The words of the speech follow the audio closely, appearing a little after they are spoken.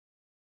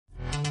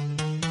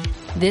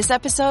This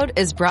episode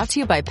is brought to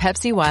you by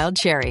Pepsi Wild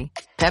Cherry.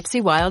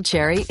 Pepsi Wild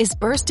Cherry is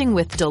bursting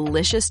with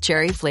delicious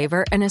cherry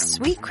flavor and a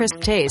sweet, crisp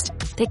taste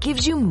that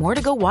gives you more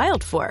to go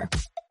wild for.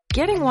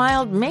 Getting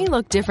wild may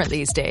look different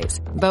these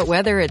days, but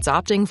whether it's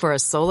opting for a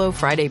solo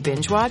Friday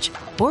binge watch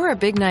or a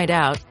big night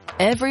out,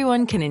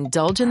 everyone can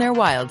indulge in their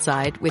wild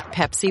side with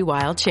Pepsi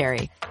Wild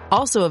Cherry.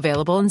 Also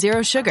available in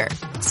Zero Sugar.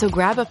 So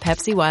grab a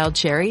Pepsi Wild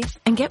Cherry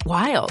and get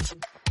wild.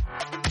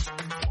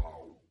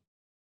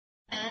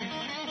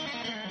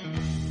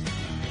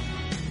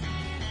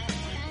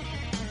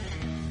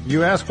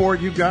 You asked for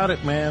it, you got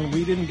it, man.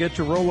 We didn't get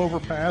to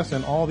rollover pass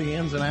and all the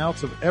ins and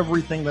outs of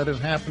everything that is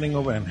happening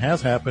over and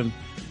has happened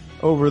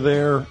over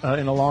there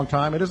in a long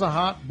time. It is a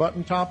hot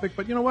button topic,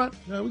 but you know what?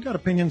 We got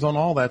opinions on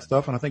all that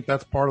stuff, and I think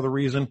that's part of the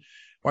reason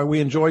why we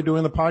enjoy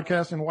doing the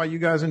podcast and why you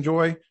guys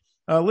enjoy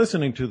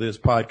listening to this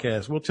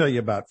podcast. We'll tell you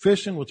about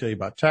fishing. We'll tell you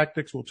about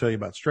tactics. We'll tell you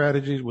about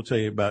strategies. We'll tell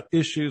you about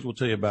issues. We'll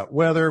tell you about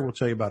weather. We'll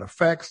tell you about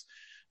effects.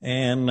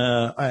 And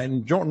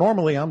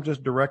normally I'm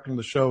just directing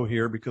the show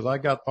here because I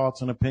got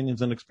thoughts and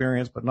opinions and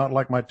experience, but not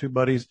like my two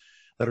buddies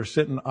that are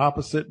sitting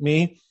opposite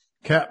me.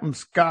 Captain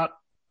Scott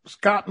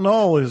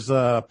Knoll is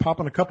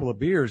popping a couple of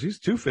beers. He's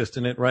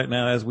two-fisting it right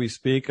now as we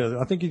speak.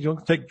 I think he's going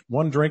to take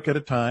one drink at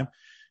a time.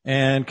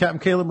 And Captain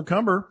Caleb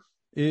McCumber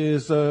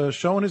is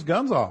showing his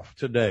guns off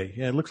today.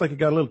 Yeah, it looks like he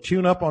got a little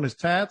tune-up on his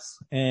tats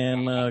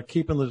and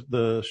keeping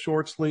the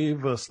short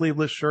sleeve,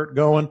 sleeveless shirt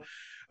going.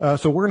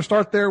 So we're going to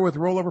start there with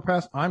Rollover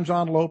Pass. I'm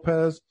John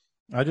Lopez.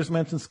 I just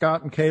mentioned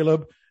Scott and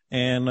Caleb,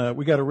 and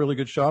we got a really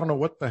good show. I don't know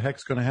what the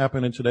heck's going to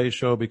happen in today's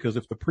show because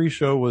if the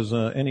pre-show was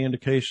any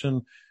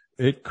indication,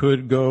 it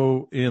could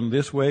go in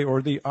this way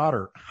or the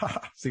otter.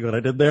 See what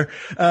I did there?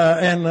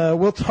 And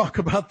we'll talk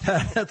about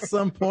that at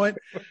some point.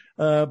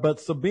 But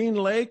Sabine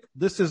Lake,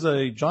 this is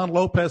a John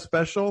Lopez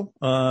special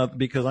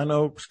because I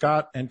know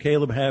Scott and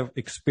Caleb have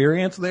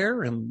experience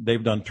there, and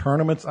they've done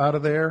tournaments out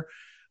of there.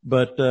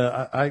 But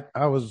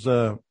I was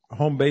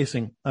home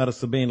basing out of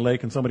Sabine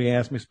Lake, and somebody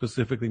asked me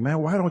specifically, man,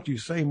 why don't you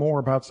say more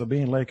about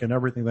Sabine Lake and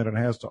everything that it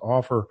has to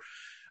offer?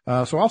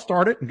 So I'll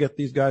start it and get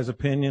these guys'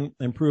 opinion.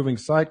 Improving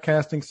sight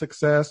casting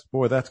success.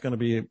 Boy, that's going to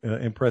be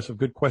impressive.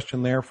 Good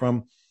question there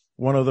from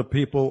one of the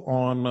people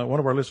on one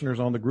of our listeners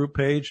on the group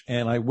page.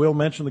 And I will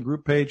mention the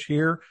group page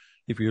here.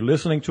 If you're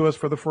listening to us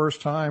for the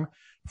first time,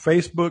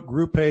 Facebook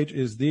group page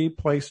is the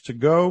place to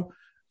go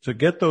to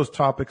get those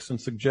topics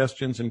and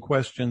suggestions and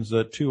questions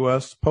to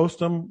us. Post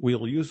them.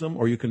 We'll use them,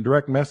 or you can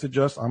direct message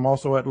us. I'm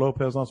also at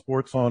Lopez on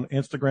Sports on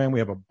Instagram. We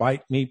have a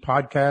Bite Me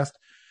podcast.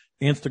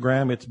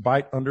 Instagram, it's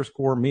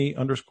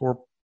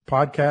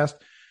bite_me_podcast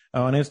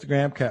on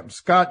Instagram. Captain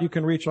Scott, you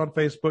can reach on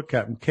Facebook.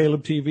 Captain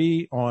Caleb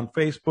TV on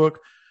Facebook.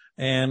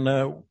 And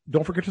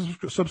don't forget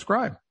to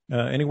subscribe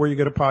anywhere you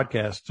get a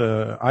podcast,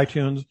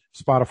 iTunes,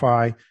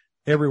 Spotify,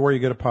 everywhere you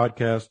get a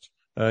podcast,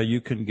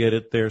 you can get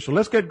it there. So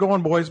let's get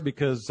going, boys,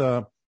 because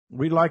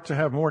we like to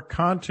have more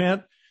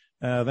content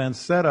than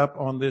setup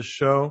on this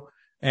show.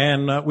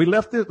 And we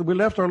left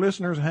our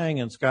listeners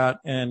hanging, Scott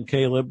and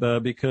Caleb,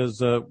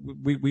 because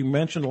we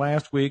mentioned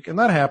last week, and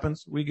that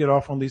happens. We get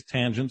off on these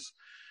tangents,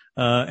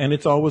 and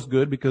it's always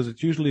good because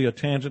it's usually a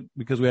tangent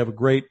because we have a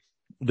great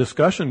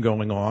discussion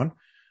going on.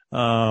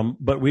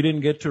 But we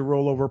didn't get to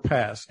rollover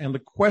pass. And the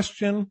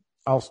question,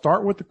 I'll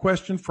start with the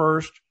question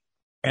first.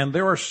 And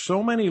there are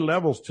so many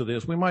levels to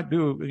this. We might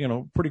do,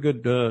 pretty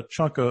good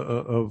chunk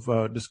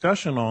of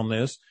discussion on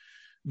this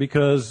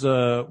because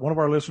one of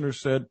our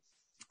listeners said,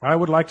 I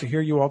would like to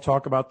hear you all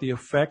talk about the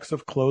effects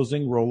of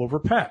closing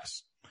rollover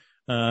pass.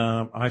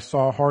 I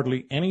saw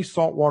hardly any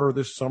salt water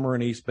this summer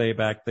in East Bay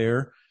back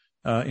there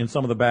in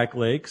some of the back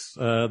lakes.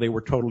 They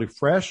were totally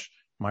fresh.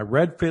 My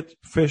redfish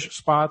fish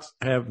spots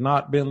have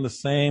not been the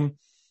same.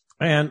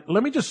 And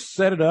let me just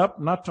set it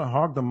up, not to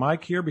hog the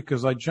mic here,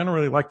 because I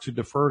generally like to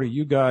defer to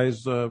you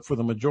guys for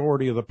the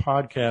majority of the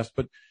podcast,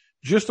 but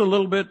just a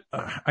little bit,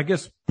 I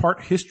guess,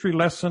 part history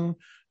lesson,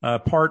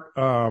 part,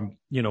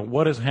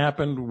 what has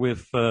happened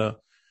with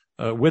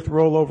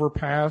rollover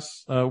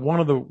pass. One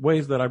of the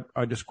ways that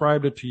I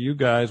described it to you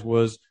guys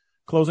was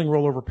closing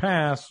rollover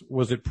pass.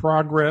 Was it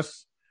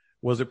progress?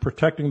 Was it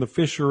protecting the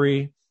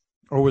fishery?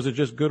 Or was it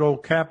just good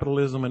old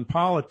capitalism and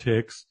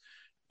politics?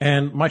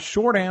 And my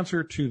short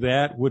answer to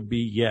that would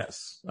be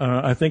yes.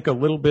 I think a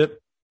little bit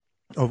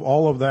of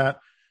all of that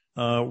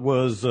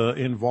was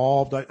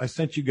involved. I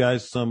sent you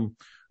guys some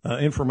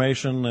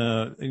information,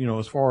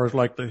 as far as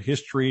like the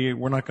history.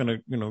 We're not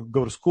going to,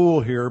 go to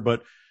school here,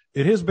 but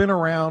it has been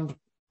around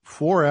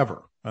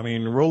forever. I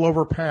mean,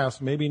 rollover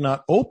pass, maybe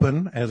not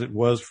open as it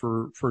was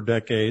for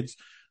decades,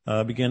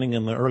 beginning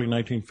in the early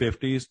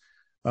 1950s.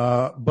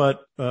 But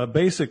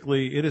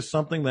basically it is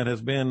something that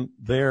has been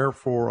there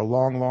for a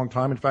long, long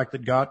time. In fact,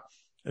 it got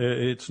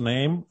its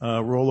name,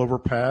 rollover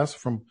pass,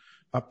 from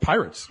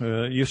pirates.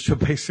 Used to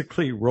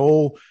basically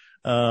roll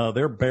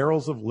their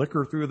barrels of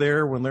liquor through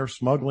there when they're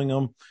smuggling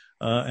them.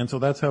 And so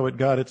that's how it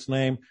got its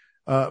name.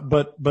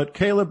 But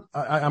Caleb,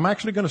 I'm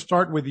actually going to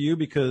start with you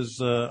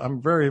because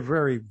I'm very,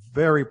 very,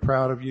 very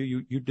proud of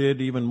you. You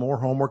did even more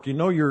homework. You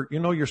know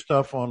your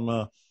stuff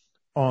on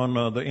on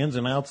the ins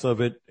and outs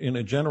of it in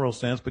a general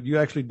sense, but you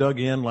actually dug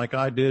in like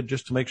I did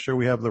just to make sure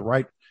we have the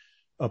right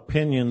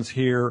opinions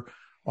here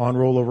on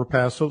rollover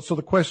pass. So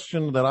the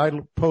question that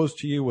I posed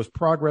to you was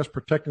progress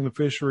protecting the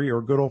fishery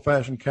or good old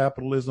fashioned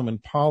capitalism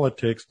and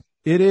politics.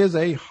 It is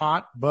a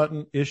hot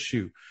button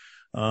issue.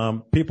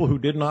 People who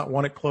did not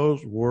want it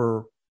closed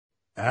were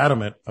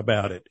adamant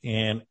about it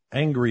and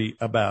angry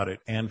about it,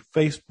 and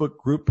Facebook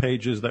group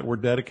pages that were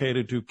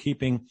dedicated to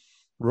keeping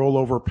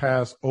rollover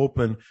pass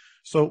open.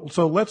 So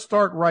let's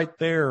start right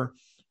there.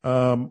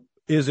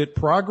 Is it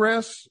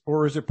progress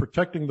or is it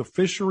protecting the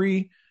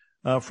fishery?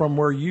 From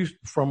where you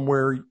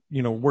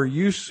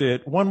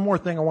sit. One more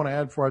thing I want to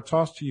add before I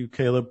toss to you,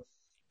 Caleb,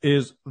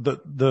 is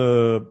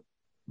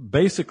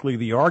basically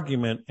the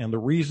argument and the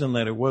reason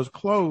that it was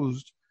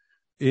closed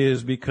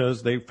is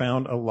because they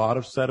found a lot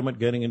of sediment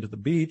getting into the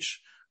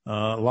beach.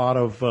 A lot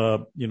of,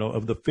 of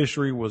the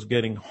fishery was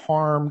getting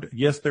harmed.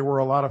 Yes, there were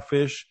a lot of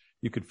fish.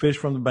 You could fish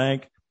from the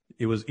bank.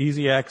 It was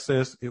easy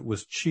access. It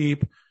was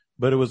cheap,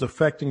 but it was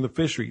affecting the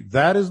fishery.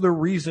 That is the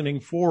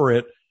reasoning for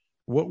it.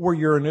 What were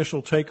your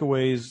initial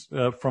takeaways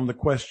from the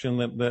question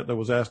that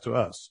was asked to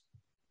us?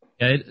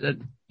 Yeah,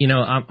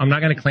 I'm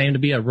not going to claim to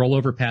be a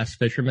rollover pass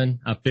fisherman.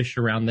 I've fished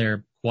around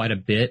there quite a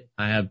bit.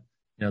 I have,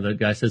 the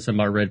guy said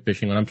something about red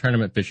fishing. When I'm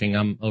tournament fishing,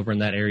 I'm over in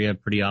that area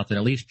pretty often,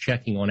 at least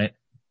checking on it.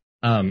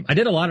 I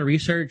did a lot of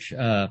research,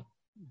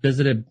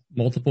 visited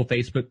multiple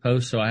Facebook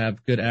posts, so I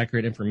have good,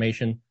 accurate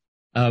information.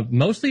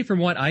 Mostly from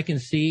what I can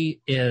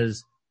see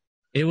is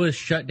it was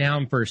shut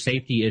down for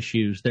safety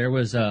issues. There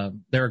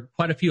were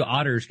quite a few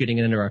otters getting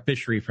into our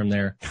fishery from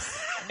there.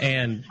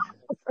 And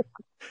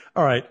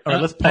all right.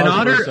 Let's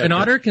pause. An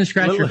otter can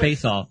scratch your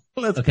face off.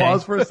 Let's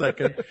pause for a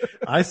second.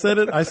 I said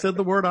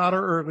the word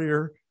otter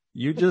earlier.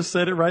 You just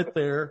said it right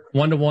there.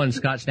 1-1,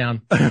 Scott's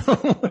down.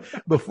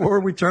 Before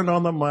we turned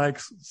on the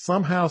mics,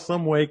 somehow,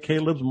 some way,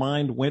 Caleb's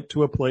mind went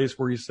to a place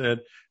where he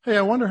said, "Hey,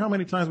 I wonder how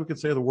many times we could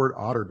say the word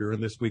otter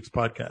during this week's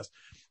podcast."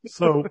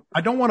 So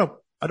I don't want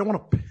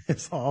to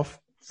piss off,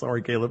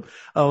 sorry, Caleb,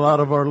 a lot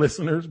of our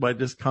listeners by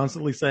just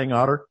constantly saying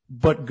otter,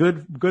 but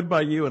good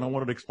by you. And I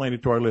wanted to explain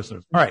it to our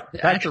listeners. All right.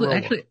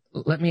 Actually,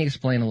 let me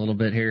explain a little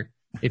bit here.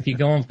 If you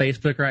go on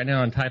Facebook right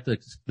now and type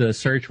the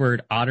search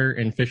word otter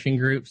and fishing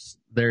groups,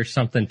 there's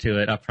something to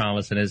it. I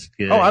promise. And it's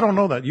good. Oh, I don't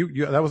know that.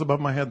 You that was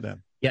above my head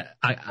then. Yeah.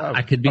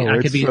 I could be.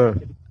 I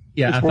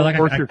feel like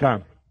worth your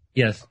time.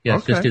 Yes.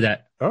 Okay. Just do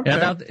that. Okay.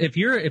 Now, if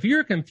you're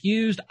a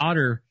confused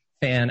otter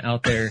fan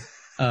out there,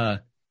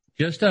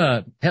 just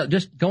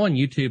go on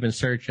YouTube and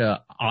search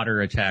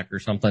otter attack or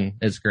something.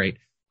 It's great.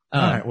 All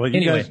right. Well,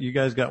 you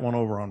guys got one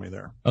over on me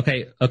there.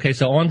 Okay.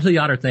 So on to the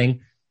otter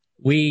thing.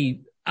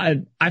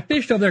 I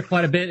fished over there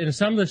quite a bit, and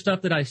some of the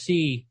stuff that I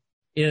see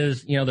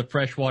is, the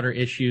freshwater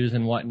issues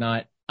and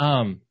whatnot.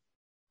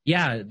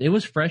 Yeah, it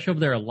was fresh over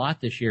there a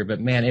lot this year, but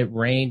man, it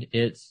rained.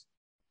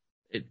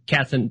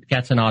 Cats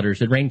and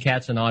otters. It rained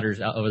cats and otters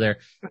out over there.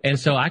 And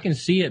so I can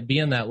see it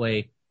being that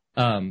way.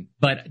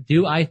 But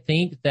do I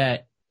think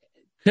that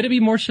could it be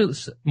more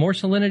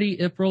salinity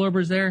if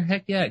rollover's there?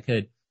 Heck yeah, it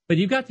could. But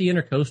you've got the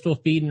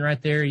intercoastal feeding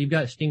right there. You've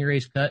got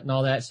stingrays cut and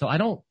all that. So I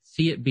don't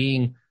see it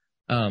being,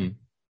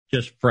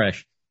 just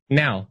fresh.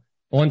 Now,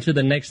 on to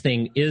the next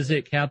thing. Is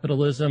it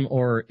capitalism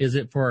or is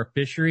it for our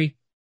fishery?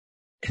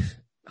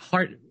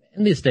 Hard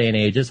in this day and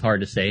age, it's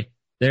hard to say.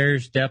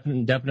 There's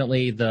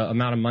definitely the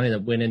amount of money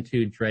that went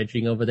into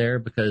dredging over there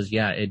because,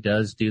 yeah, it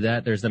does do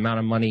that. There's the amount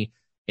of money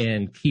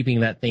in keeping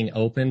that thing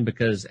open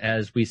because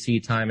as we see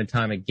time and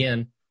time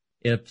again,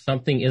 if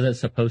something isn't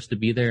supposed to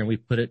be there and we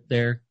put it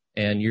there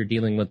and you're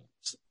dealing with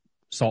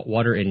salt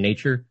water in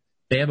nature,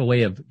 they have a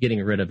way of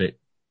getting rid of it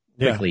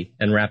quickly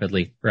and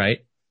rapidly,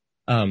 right?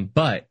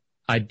 But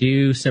I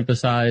do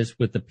sympathize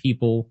with the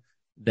people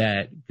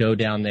that go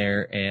down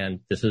there and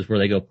this is where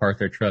they go park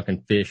their truck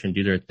and fish and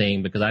do their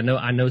thing because I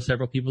know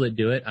several people that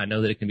do it. I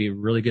know that it can be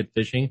really good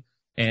fishing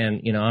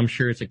and, I'm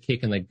sure it's a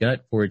kick in the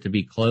gut for it to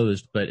be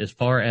closed. But as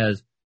far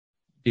as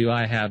do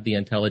I have the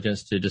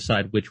intelligence to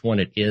decide which one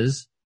it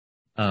is?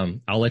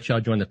 I'll let y'all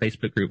join the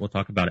Facebook group. We'll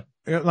talk about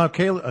it. Now,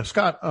 Caleb,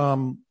 Scott,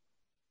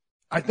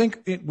 I think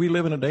we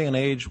live in a day and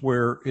age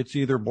where it's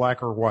either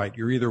black or white.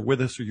 You're either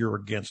with us or you're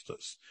against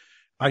us.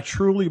 I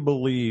truly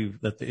believe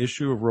that the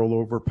issue of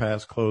rollover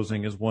pass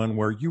closing is one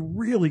where you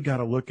really got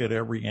to look at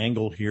every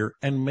angle here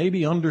and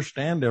maybe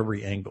understand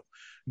every angle.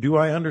 Do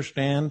I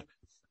understand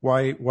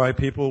why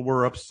people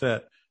were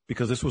upset?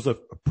 Because this was a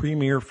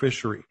premier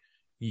fishery.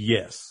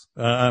 Yes.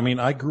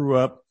 I grew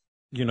up,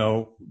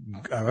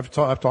 I've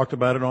talked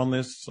about it on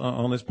this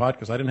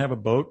podcast. I didn't have a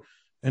boat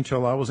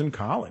until I was in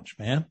college,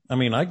 man.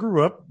 I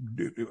grew up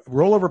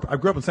I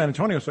grew up in San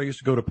Antonio, so I used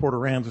to go to Port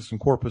Aransas and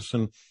Corpus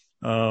and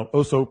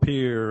Oso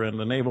Pier and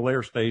the Naval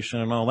Air Station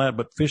and all that,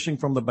 but fishing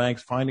from the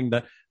banks, finding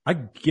that I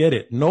get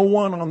it. No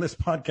one on this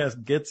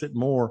podcast gets it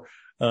more,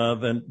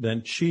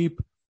 than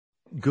cheap,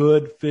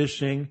 good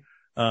fishing,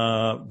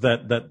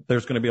 that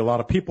there's going to be a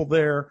lot of people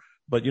there,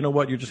 but you know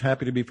what? You're just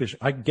happy to be fishing.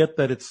 I get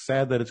that it's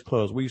sad that it's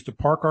closed. We used to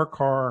park our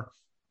car,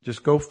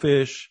 just go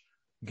fish,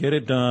 get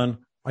it done.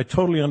 I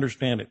totally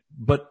understand it,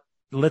 but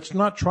let's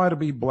not try to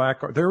be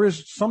black.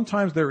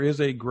 Sometimes there is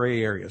a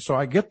gray area. So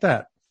I get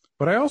that,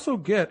 but I also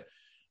get,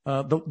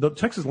 the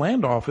Texas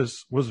Land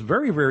Office was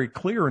very, very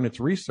clear in its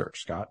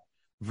research, Scott,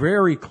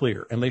 very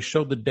clear. And they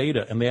showed the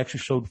data, and they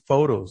actually showed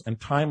photos and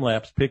time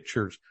lapse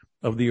pictures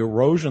of the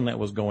erosion that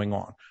was going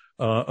on,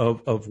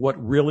 of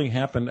what really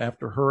happened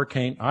after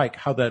Hurricane Ike,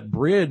 how that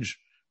bridge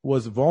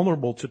was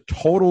vulnerable to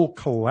total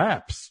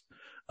collapse.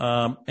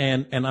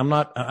 And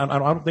I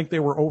don't think they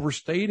were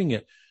overstating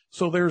it.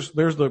 So there's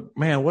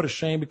man, what a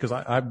shame, because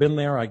I've been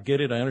there. I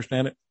get it. I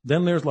understand it.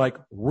 Then there's like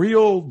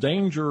real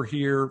danger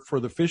here for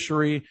the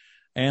fishery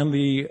and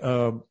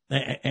the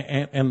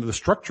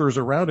structures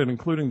around it,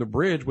 including the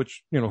bridge,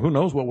 which, who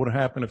knows what would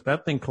happen if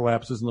that thing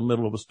collapses in the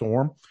middle of a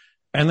storm.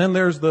 And then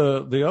there's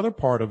the other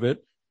part of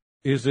it.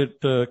 Is it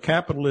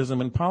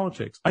capitalism and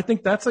politics? I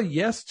think that's a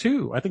yes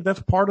too. I think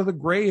that's part of the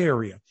gray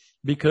area,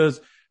 because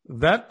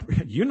that,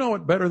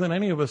 it better than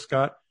any of us,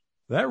 Scott.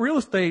 That real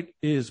estate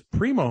is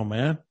primo,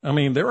 man. I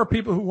mean, there are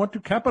people who want to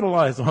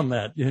capitalize on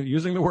that,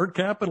 using the word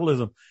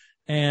capitalism.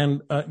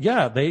 And,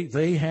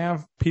 they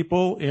have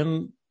people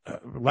in,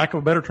 lack of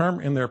a better term,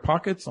 in their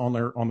pockets, on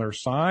their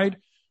side,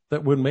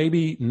 that would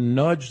maybe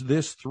nudge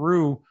this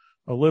through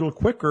a little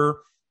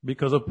quicker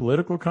because of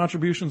political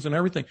contributions and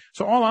everything.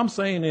 So all I'm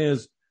saying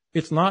is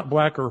it's not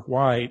black or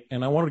white.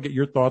 And I want to get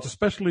your thoughts,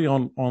 especially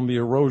on the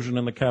erosion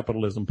and the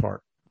capitalism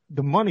part.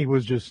 The money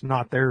was just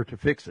not there to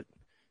fix it.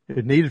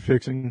 It needed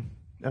fixing.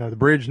 The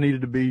bridge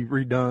needed to be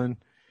redone.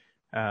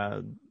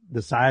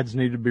 The sides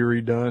needed to be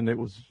redone.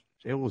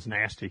 It was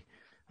nasty.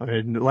 I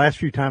mean, the last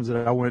few times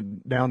that I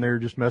went down there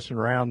just messing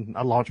around,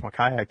 I launched my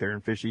kayak there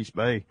and fished East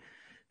Bay,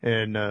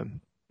 and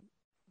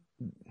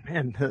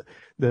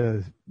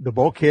the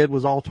bulkhead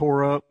was all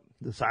tore up.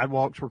 The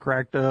sidewalks were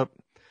cracked up.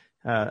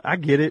 I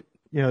get it.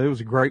 It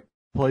was a great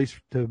place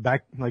to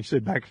like you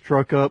said, back the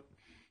truck up,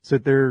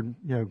 sit there,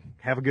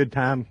 have a good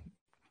time,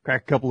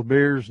 crack a couple of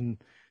beers, and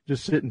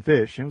just sit and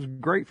fish. It was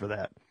great for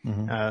that.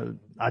 Mm-hmm.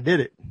 I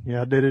did it.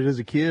 I did it as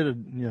a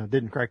kid.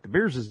 Didn't crack the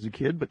beers as a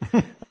kid, but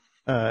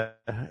I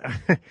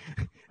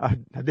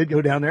did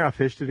go down there. I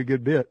fished it a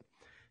good bit.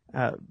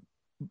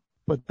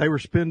 But they were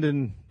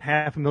spending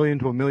 $500,000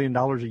 to $1 million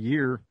a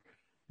year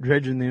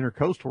dredging the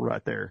intercoastal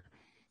right there.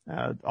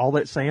 All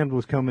that sand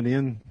was coming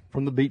in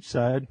from the beach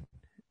side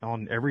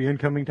on every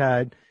incoming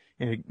tide,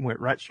 and it went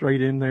right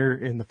straight in there.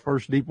 And the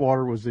first deep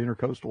water was the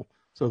intercoastal.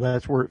 So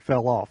that's where it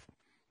fell off.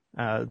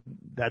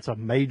 That's a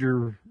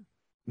major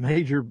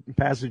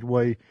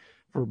passageway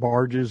for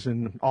barges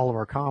and all of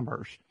our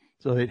commerce.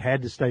 So it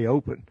had to stay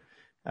open.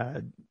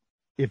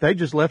 If they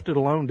just left it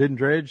alone, didn't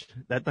dredge,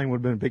 that thing would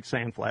have been a big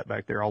sand flat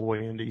back there all the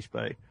way into East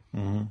Bay.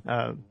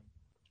 Mm-hmm.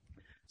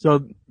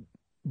 So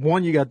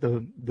one, you got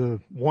the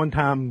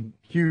one-time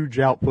huge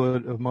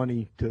output of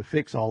money to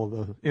fix all of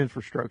the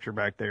infrastructure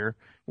back there,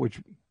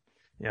 which,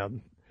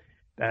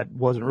 that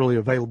wasn't really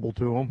available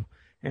to them.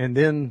 And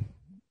then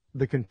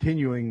the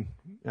continuing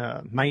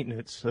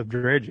maintenance of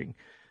dredging.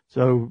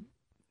 So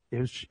it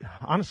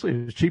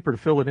was cheaper to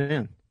fill it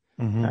in.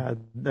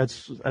 Mm-hmm.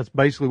 That's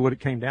basically what it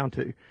came down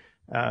to.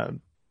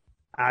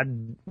 I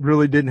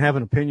really didn't have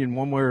an opinion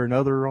one way or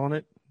another on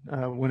it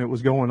when it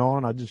was going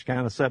on. I just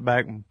kind of sat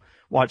back and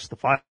watched the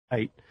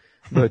fight.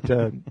 But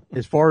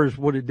as far as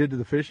what it did to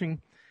the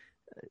fishing,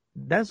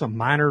 that's a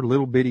minor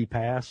little bitty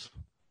pass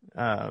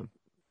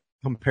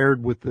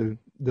compared with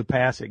the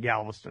pass at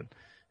Galveston.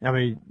 I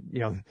mean,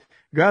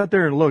 go out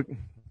there and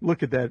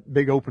look at that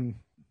big open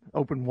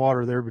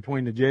water there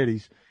between the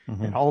jetties,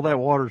 mm-hmm. and all that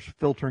water's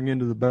filtering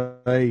into the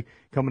bay,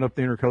 coming up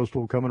the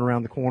intercoastal, coming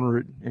around the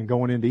corner and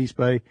going into East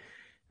Bay.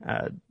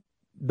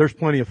 There's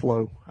plenty of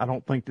flow. I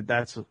don't think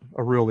that's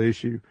a real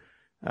issue.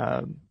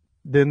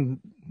 Then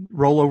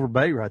Rollover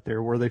Bay right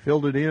there where they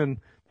filled it in,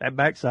 that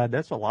backside,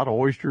 that's a lot of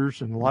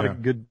oysters and a lot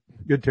of good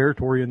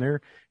territory in there.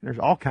 And there's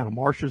all kind of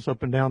marshes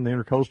up and down the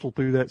intercoastal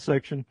through that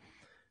section.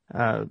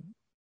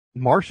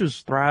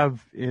 Marshes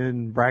thrive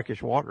in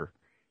brackish water.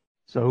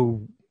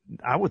 So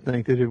I would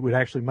think that it would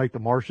actually make the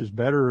marshes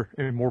better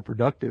and more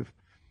productive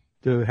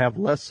to have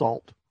less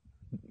salt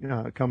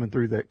coming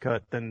through that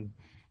cut than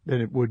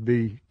it would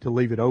be to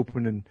leave it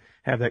open and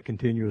have that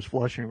continuous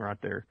flushing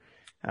right there.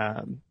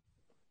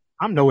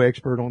 I'm no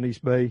expert on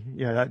East Bay.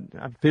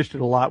 I fished it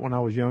a lot when I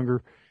was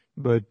younger,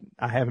 but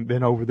I haven't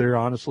been over there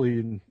honestly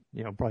in,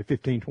 probably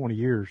 15, 20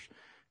 years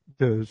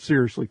to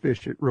seriously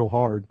fish it real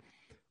hard.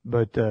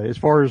 But as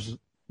far as,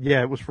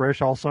 it was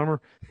fresh all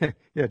summer.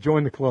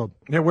 Join the club.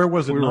 Yeah, where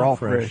was it? We were all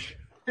fresh.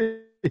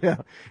 Yeah,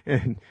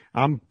 and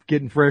I'm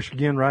getting fresh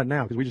again right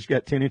now because we just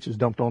got 10 inches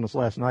dumped on us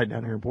last night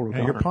down here in Port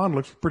O'Connor. Your pond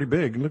looks pretty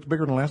big. It looks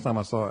bigger than the last time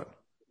I saw it.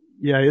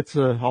 Yeah, it's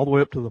all the way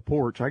up to the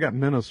porch. I got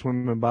minnows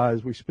swimming by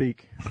as we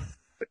speak.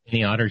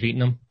 Any otters eating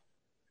them?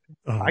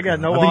 Oh, I got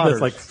no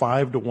otters. I think that's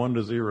like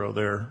 5-1-0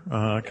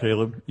 there,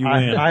 Caleb.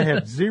 I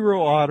have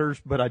 0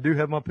 otters, but I do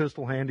have my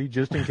pistol handy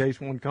just in case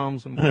one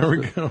comes. And there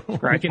we go.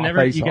 You can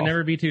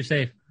never be too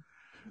safe.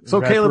 So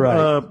That's Caleb,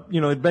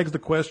 right. It begs the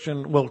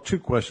question. Well, 2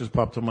 questions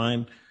pop to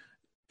mind.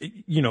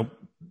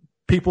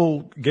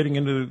 People getting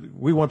into,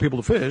 we want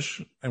people to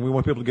fish and we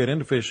want people to get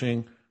into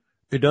fishing.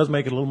 It does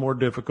make it a little more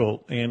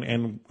difficult.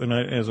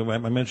 As I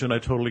mentioned, I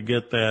totally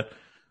get that.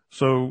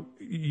 So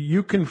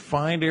you can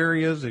find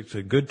areas. It's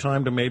a good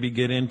time to maybe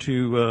get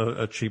into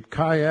a cheap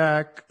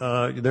kayak.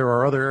 There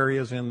are other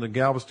areas in the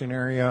Galveston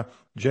area,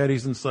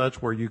 jetties and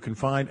such, where you can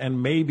find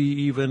and maybe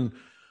even,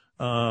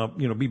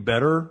 be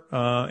better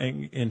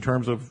in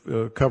terms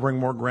of covering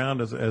more ground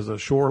as a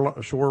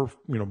shore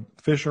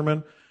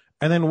fisherman.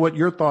 And then what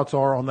your thoughts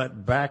are on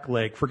that back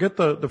lake. Forget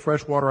the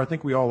freshwater. I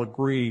think we all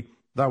agree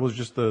that was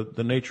just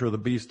the nature of the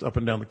beast up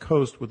and down the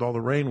coast with all the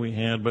rain we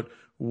had. But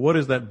what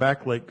is that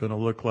back lake going to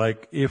look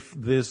like if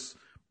this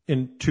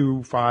in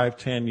 2, 5,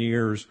 10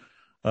 years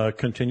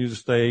continues to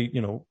stay,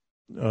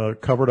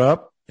 covered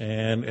up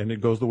and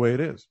it goes the way it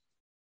is?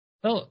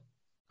 Well,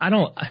 I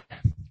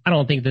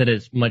don't think that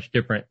it's much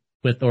different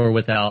with or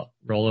without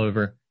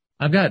rollover.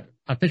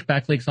 I fish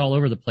back lakes all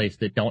over the place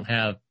that don't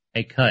have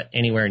a cut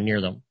anywhere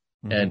near them.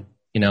 Mm-hmm. And,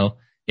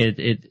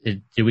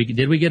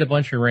 did we get a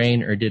bunch of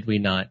rain or did we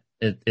not?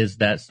 It is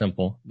that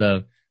simple.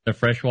 The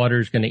fresh water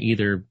is going to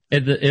either,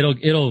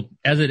 it'll,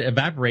 as it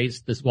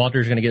evaporates, this water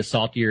is going to get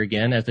saltier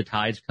again as the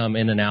tides come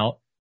in and out.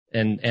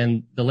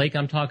 And the lake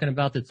I'm talking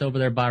about that's over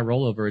there by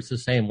rollover, it's the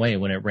same way.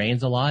 When it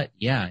rains a lot,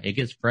 yeah, it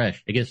gets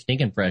fresh. It gets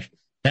stinking fresh.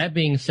 That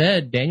being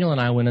said, Daniel and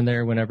I went in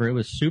there whenever it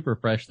was super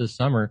fresh this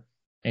summer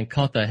and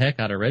caught the heck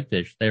out of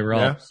redfish. They were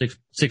all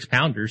 6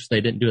 pounders.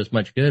 They didn't do as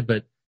much good,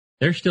 but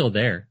they're still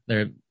there.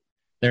 They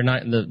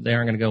aren't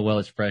going to go, well,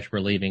 it's fresh, we're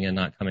leaving and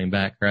not coming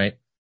back, right?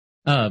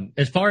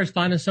 As far as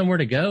finding somewhere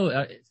to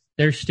go,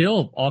 there's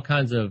still all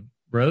kinds of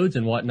roads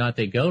and whatnot.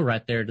 They go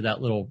right there to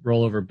that little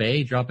rollover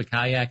bay, drop a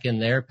kayak in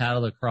there,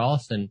 paddle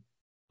across, and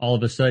all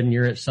of a sudden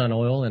you're at Sun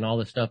Oil and all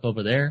the stuff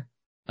over there.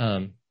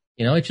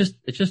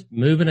 It's just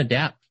move and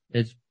adapt.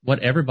 It's what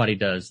everybody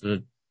does.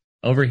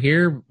 Over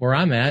here where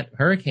I'm at,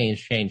 hurricanes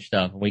change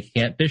stuff. We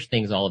can't fish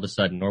things all of a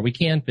sudden, or we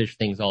can fish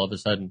things all of a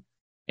sudden.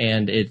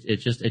 And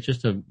it's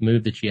just a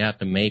move that you have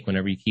to make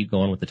whenever you keep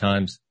going with the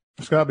times.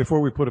 Scott,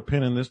 before we put a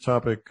pin in this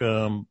topic,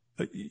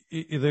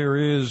 there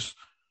is,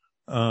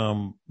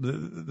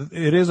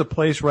 it is a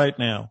place right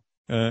now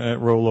at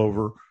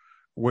rollover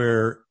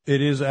where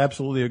it is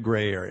absolutely a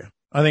gray area.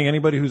 I think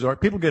anybody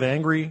people get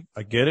angry.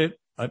 I get it.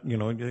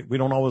 We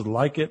don't always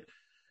like it,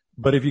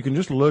 but if you can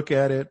just look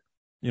at it,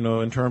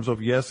 in terms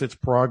of, yes, it's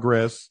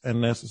progress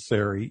and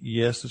necessary.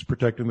 Yes, it's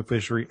protecting the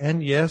fishery.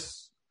 And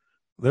yes,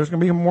 there's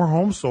going to be more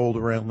homes sold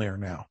around there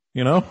now,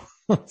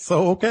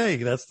 So, okay,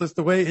 that's just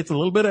the way. It's a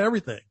little bit of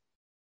everything.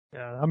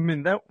 Yeah, I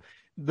mean,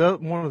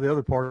 one of the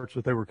other parts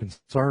that they were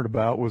concerned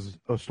about was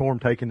a storm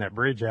taking that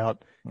bridge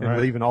out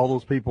and leaving all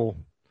those people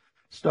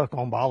stuck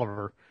on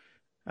Bolivar.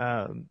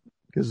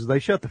 Because they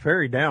shut the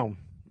ferry down.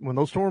 When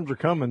those storms are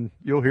coming,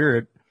 you'll hear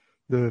it.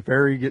 The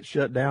ferry gets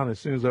shut down as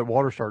soon as that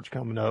water starts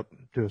coming up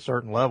to a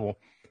certain level.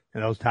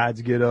 And those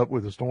tides get up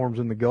with the storms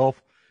in the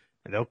Gulf,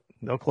 and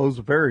they'll close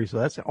the ferry. So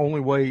that's the only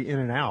way in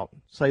and out.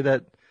 Say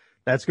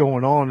that's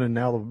going on, and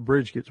now the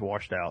bridge gets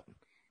washed out.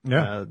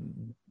 Yeah.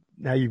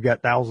 Now you've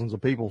got thousands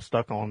of people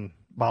stuck on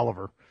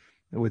Bolivar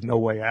with no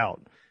way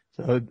out.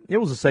 So it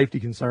was a safety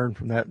concern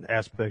from that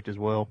aspect as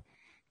well.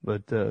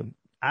 But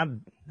I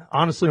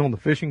honestly, on the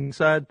fishing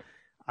side,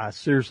 I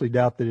seriously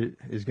doubt that it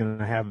is going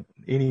to have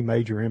any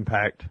major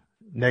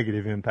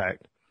negative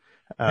impact.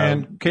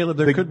 And Caleb,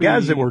 there could be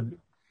guys that were.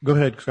 Go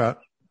ahead,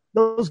 Scott.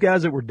 Those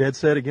guys that were dead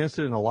set against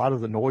it, and a lot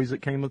of the noise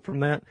that came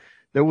from that,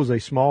 there was a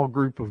small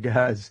group of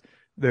guys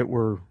that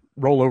were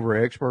rollover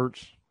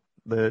experts.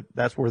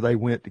 That's where they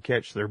went to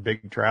catch their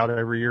big trout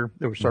every year.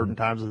 There were certain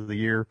times of the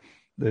year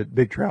that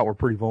big trout were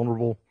pretty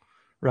vulnerable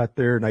right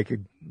there,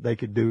 and they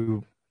could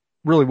do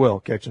really well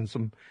catching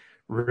some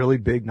really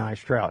big, nice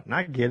trout. And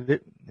I get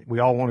it. We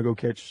all want to go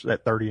catch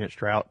that 30-inch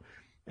trout,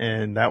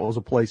 and that was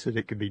a place that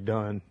it could be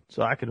done.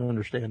 So I could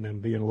understand them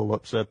being a little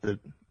upset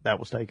that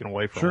was taken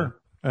away from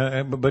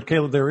them. But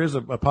Caleb, there is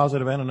a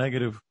positive and a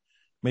negative,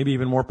 maybe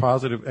even more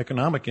positive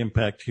economic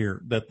impact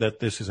here that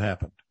this has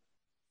happened.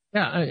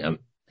 Yeah.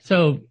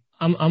 So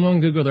I'm on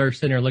Google Earth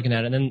sitting there looking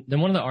at it. And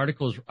then one of the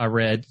articles I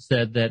read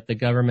said that the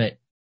government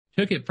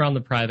took it from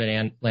the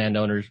private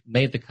landowners,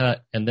 made the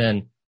cut, and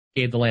then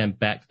gave the land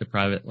back to the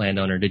private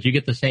landowner. Did you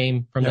get the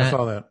same from that? I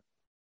saw that.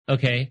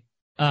 Okay.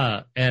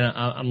 And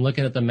I'm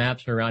looking at the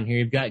maps around here.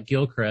 You've got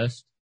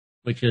Gilchrist,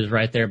 which is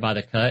right there by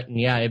the cut. And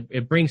yeah,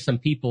 it brings some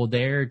people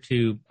there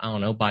to, I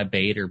don't know, buy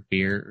bait or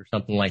beer or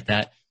something like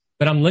that.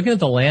 But I'm looking at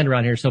the land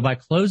around here. So by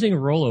closing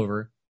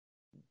rollover,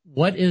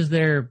 what is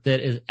there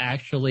that is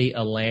actually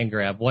a land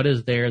grab? What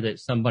is there that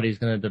somebody's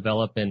going to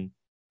develop? And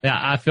yeah,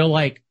 I feel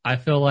like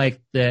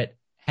that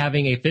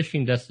having a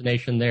fishing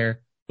destination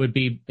there would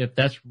be, if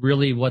that's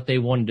really what they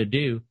wanted to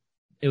do,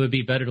 it would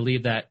be better to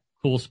leave that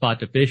cool spot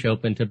to fish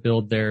open to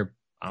build their,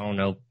 I don't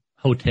know,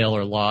 hotel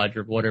or lodge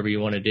or whatever you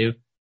want to do.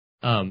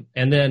 And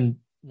then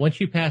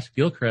once you pass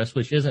Gilchrist,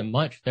 which isn't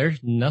much, there's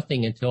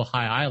nothing until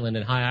High Island,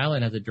 and High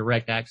Island has a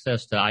direct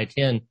access to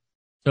I-10.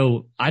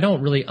 So I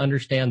don't really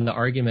understand the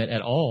argument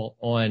at all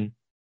on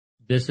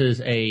this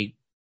is a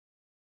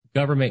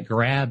government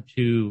grab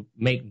to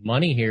make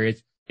money here.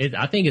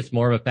 I think it's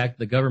more of a fact that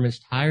the government's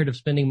tired of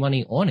spending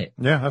money on it.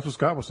 Yeah, that's what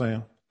Scott was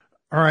saying.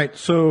 All right,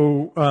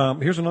 so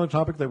here's another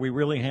topic that we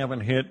really haven't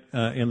hit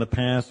in the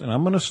past, and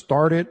I'm going to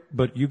start it,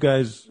 but you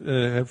guys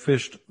have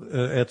fished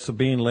at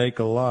Sabine Lake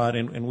a lot,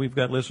 and we've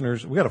got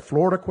listeners. We got a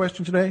Florida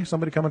question today,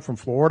 somebody coming from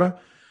Florida,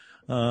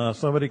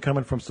 somebody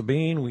coming from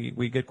Sabine.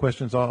 We get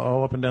questions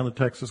all up and down the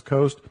Texas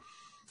coast.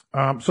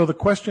 So the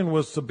question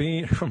was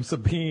from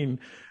Sabine,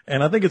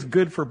 and I think it's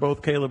good for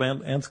both Caleb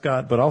and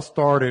Scott, but I'll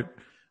start it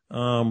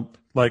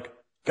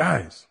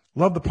guys,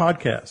 love the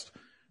podcast.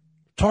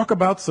 Talk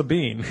about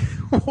Sabine.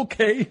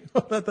 Okay.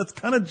 That's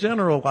kind of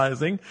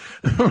generalizing,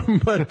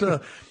 but,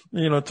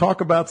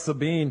 talk about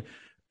Sabine.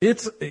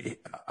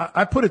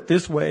 I put it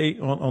this way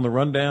on the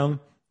rundown,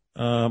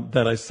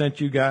 that I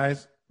sent you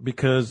guys,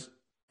 because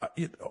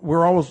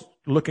we're always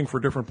looking for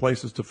different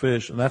places to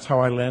fish. And that's how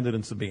I landed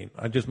in Sabine.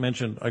 I just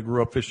mentioned I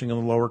grew up fishing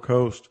on the lower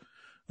coast,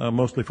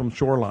 mostly from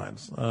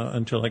shorelines,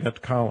 until I got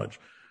to college.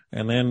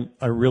 And then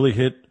I really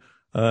hit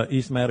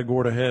East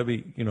Matagorda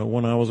heavy,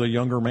 when I was a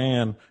younger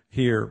man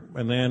here.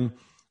 And then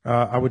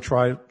I would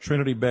try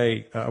Trinity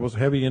Bay. I was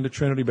heavy into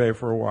Trinity Bay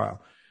for a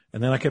while.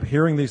 And then I kept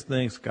hearing these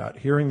things,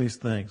 Scott,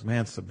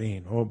 Man,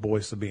 Sabine. Oh, boy,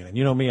 Sabine. And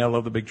you know me, I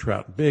love the big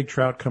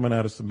trout coming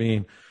out of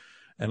Sabine.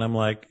 And I'm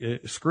like,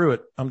 screw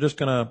it. I'm just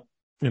going to,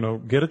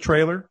 get a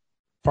trailer,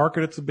 park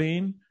it at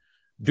Sabine,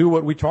 do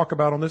what we talk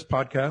about on this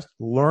podcast,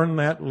 learn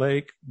that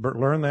lake,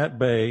 learn that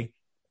bay,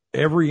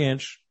 every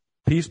inch,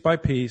 piece by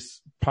piece,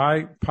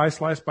 pie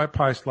slice by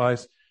pie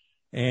slice,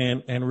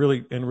 and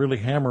really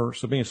hammer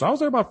Sabine. So I was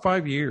there about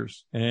 5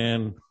 years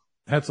and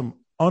had some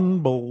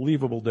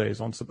unbelievable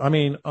days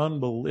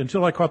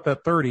until I caught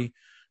that 30,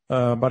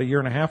 about a year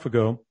and a half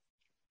ago.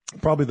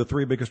 Probably the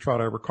 3 biggest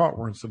trout I ever caught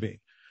were in Sabine.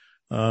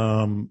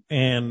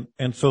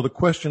 And so the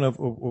question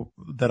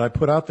that I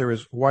put out there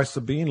is why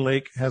Sabine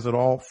Lake has it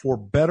all for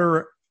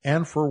better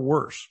and for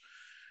worse.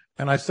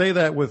 And I say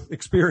that with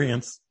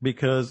experience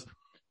because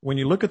when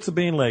you look at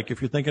Sabine Lake,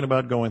 if you're thinking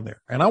about going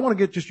there, and I want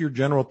to get just your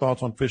general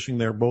thoughts on fishing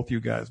there, both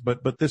you guys,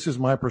 but this is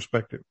my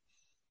perspective.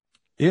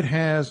 It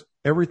has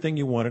everything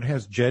you want. It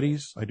has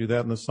jetties. I do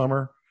that in the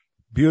summer.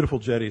 Beautiful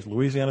jetties.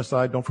 Louisiana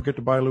side. Don't forget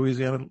to buy a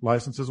Louisiana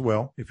license as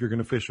well if you're going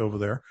to fish over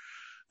there.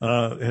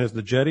 It has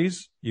the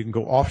jetties. You can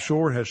go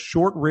offshore. It has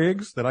short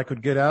rigs that I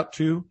could get out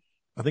to.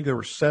 I think they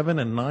were 7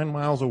 and 9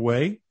 miles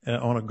away.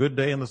 On a good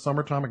day in the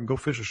summertime, I can go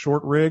fish a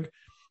short rig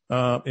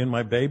in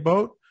my bay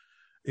boat.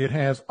 It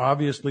has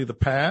obviously the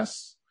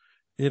pass.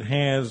 It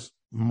has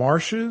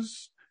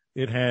marshes.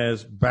 It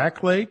has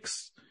back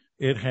lakes.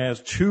 It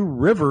has 2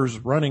 rivers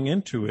running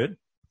into it,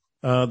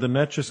 the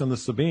Neches and the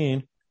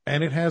Sabine,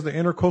 and it has the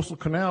Intercoastal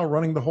Canal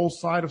running the whole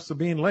side of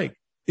Sabine Lake.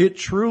 It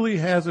truly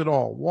has it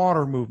all.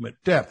 Water movement,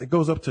 depth. It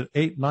goes up to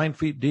 8-9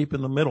 feet deep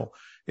in the middle.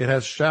 It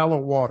has shallow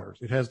waters.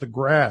 It has the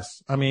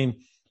grass. I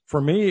mean, for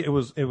me, it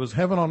was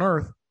heaven on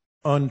earth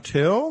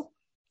until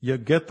you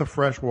get the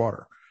fresh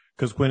water.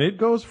 Because when it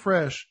goes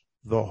fresh,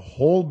 the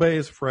whole bay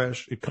is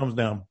fresh. It comes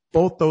down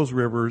both those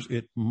rivers.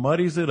 It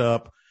muddies it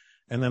up.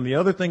 And then the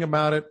other thing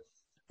about it,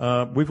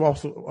 we've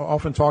also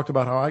often talked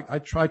about how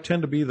I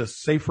tend to be the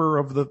safer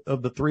of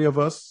the 3 of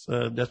us.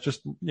 That's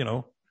just,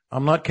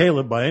 I'm not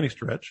Caleb by any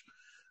stretch.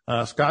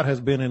 Scott has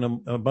been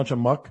in a bunch of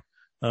muck,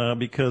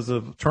 because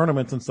of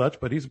tournaments and such,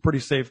 but he's a pretty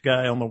safe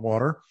guy on the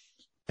water.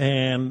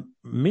 And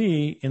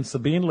me in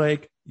Sabine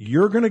Lake,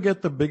 you're going to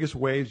get the biggest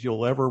waves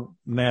you'll ever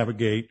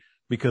navigate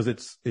because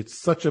it's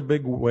such a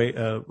big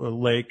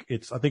lake.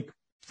 It's, I think,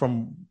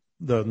 from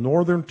the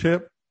northern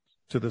tip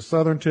to the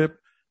southern tip.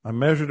 I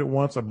measured it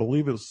once. I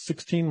believe it was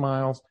 16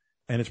 miles,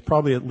 and it's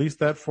probably at least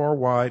that far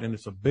wide, and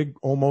it's a big,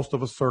 almost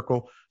of a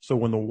circle. So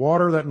when the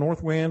water, that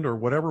north wind or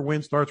whatever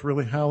wind starts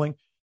really howling,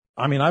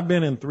 I mean, I've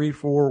been in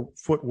 3-4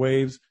 foot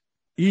waves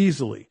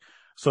easily.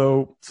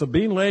 So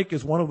Sabine Lake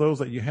is one of those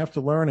that you have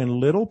to learn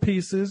in little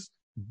pieces,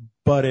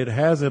 but it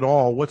has it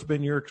all. What's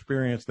been your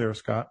experience there,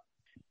 Scott?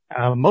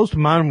 Most of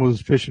mine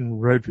was fishing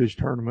redfish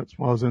tournaments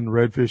when I was in the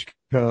Redfish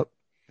Cup,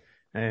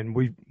 and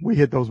we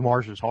hit those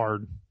marshes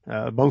hard,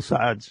 both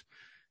sides,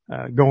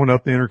 going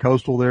up the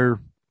intercoastal there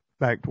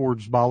back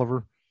towards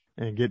Bolivar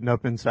and getting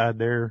up inside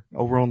there.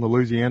 Over on the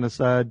Louisiana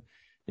side,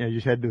 you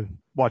just had to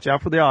watch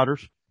out for the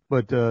otters,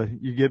 but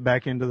you get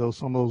back into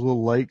some of those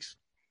little lakes,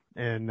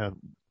 and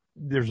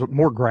there's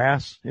more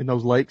grass in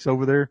those lakes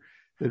over there.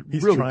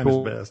 He's really trying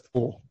cool. his best.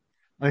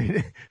 I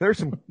mean,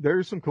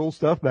 there's some cool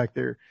stuff back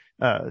there.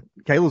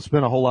 Caleb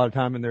spent a whole lot of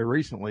time in there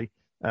recently.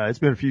 It's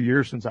been a few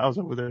years since I was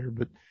over there,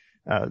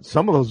 but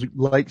some of those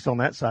lakes on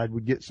that side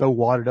would get so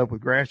wadded up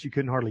with grass you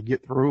couldn't hardly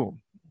get through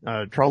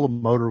them.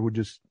 Trolling motor would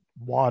just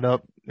wad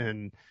up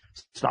and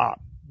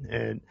stop.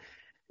 And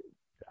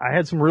I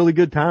had some really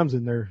good times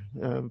in there,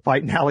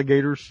 fighting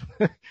alligators.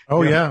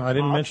 Oh yeah, I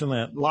didn't mention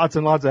that. Lots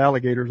and lots of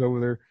alligators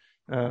over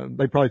there.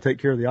 They probably take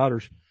care of the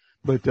otters,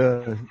 but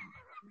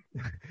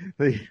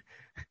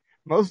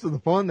most of the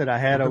fun that I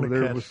had over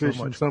there was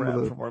fishing some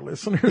of from our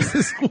listeners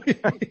this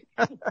week.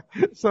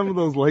 Some of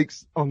those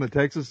lakes on the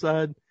Texas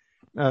side.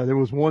 There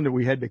was one that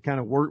we had to kind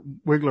of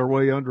wiggle our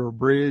way under a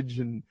bridge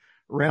and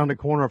around the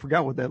corner. I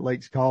forgot what that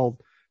lake's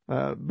called,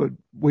 But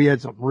we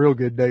had some real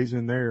good days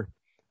in there.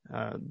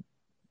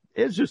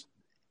 It's just,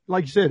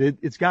 like you said,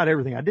 it's got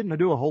everything. I didn't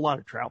do a whole lot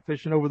of trout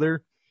fishing over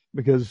there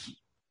because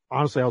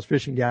honestly, I was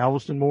fishing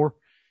Galveston more,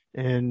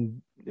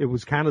 and it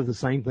was kind of the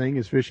same thing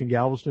as fishing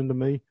Galveston to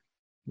me.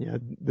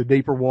 The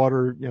deeper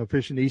water,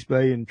 fishing East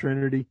Bay and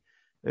Trinity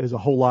is a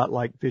whole lot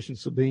like fishing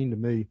Sabine to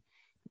me.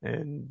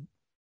 And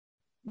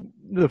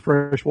the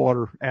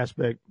freshwater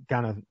aspect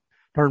kind of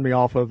turned me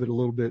off of it a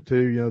little bit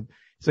too.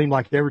 It seemed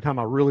like every time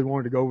I really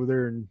wanted to go over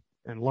there and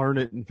learn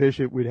it and fish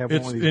it, we'd have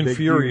one of these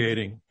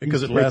infuriating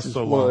because it lasts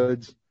so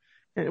long.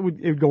 And it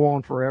would go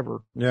on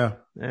forever. Yeah.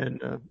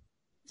 And,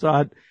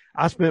 so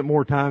I spent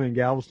more time in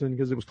Galveston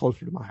because it was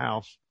closer to my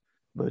house,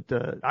 but,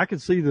 I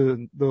could see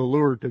the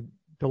allure to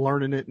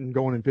learning it and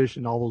going and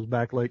fishing all those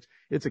back lakes.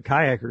 It's a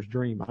kayaker's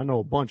dream. I know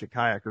a bunch of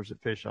kayakers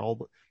that fish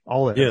all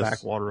that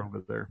backwater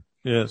over there.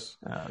 Yes.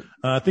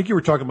 I think you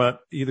were talking about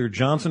either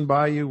Johnson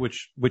Bayou,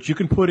 which you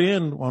can put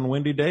in on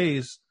windy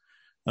days,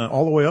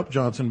 all the way up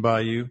Johnson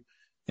Bayou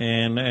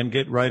and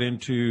get right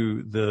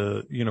into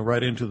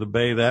the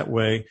bay that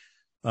way.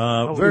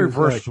 Very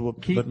versatile,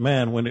 but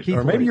man,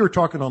 or maybe you were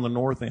talking on the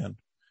north end.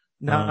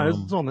 No,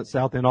 it's on the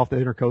south end off the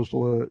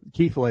intercoastal,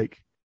 Keith Lake.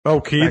 Oh,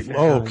 Keith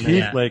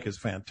Lake is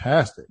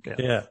fantastic.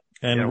 Yeah.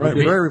 And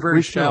very,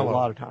 very shallow. We spent a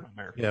lot of time in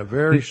there. Yeah,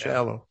 very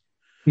shallow.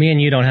 Me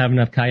and you don't have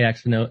enough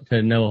kayaks to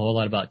know a whole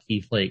lot about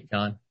Keith Lake,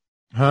 John.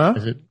 Huh?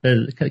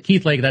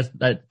 Keith Lake,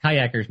 that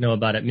kayakers know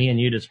about it. Me and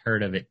you just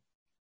heard of it.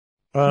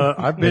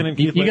 I've been in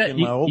Keith Lake in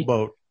my old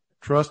boat.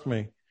 Trust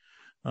me.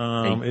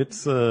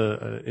 It's,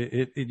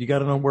 you got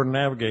to know where to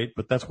navigate,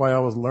 but that's why I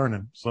was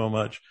learning so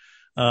much.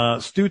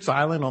 Stutes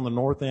Island on the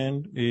north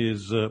end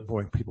is,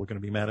 people are going to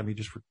be mad at me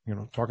just for,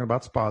 talking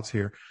about spots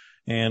here.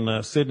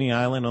 And, Sydney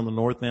Island on the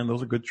north end,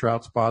 those are good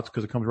trout spots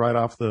because it comes right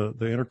off the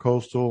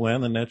intercoastal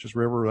and the Neches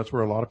River. That's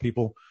where a lot of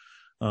people,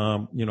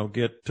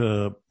 get,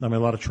 a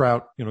lot of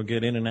trout,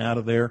 get in and out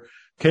of there.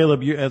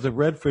 Caleb, you, as a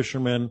red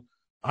fisherman,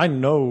 I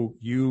know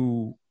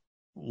you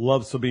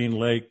love Sabine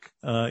Lake,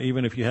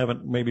 even if you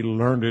haven't maybe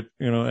learned it,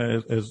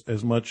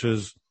 as much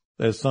as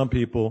some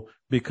people,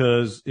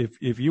 because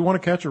if you want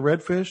to catch a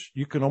redfish,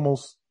 you can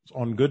almost,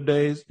 on good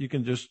days, you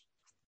can just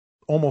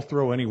almost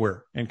throw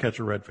anywhere and catch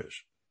a redfish.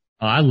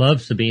 I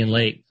love Sabine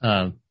Lake.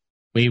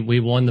 We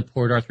won the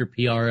Port Arthur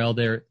PRL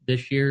there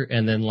this year,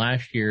 and then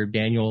last year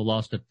Daniel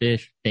lost a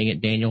fish. Dang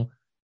it, Daniel!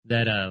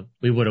 That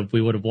we would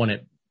have won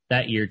it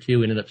that year too.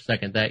 We ended up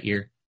second that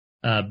year.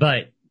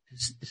 But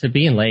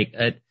Sabine Lake,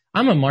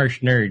 I'm a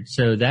marsh nerd,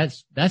 so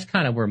that's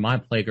kind of where my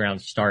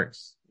playground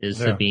starts is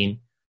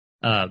Sabine.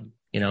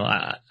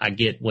 I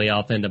get way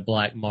off into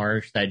Black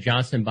Marsh, that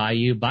Johnson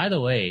Bayou. By the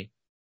way,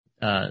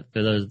 for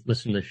those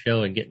listening to the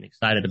show and getting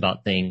excited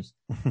about things,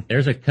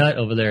 there's a cut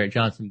over there at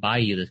Johnson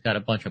Bayou that's got a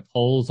bunch of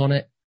poles on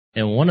it,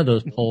 and one of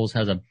those poles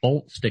has a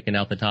bolt sticking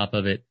out the top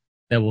of it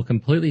that will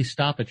completely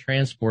stop a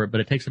transport, but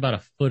it takes about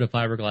a foot of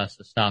fiberglass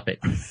to stop it.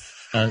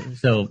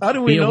 So how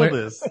do we know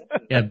this?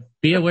 Yeah,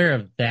 be aware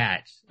of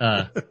that.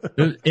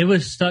 It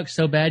was stuck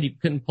so bad you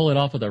couldn't pull it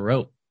off with a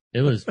rope.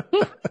 It was,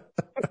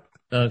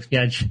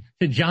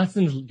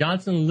 Johnson,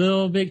 a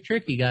little big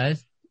tricky,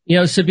 guys.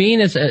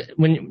 Sabine is,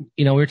 when,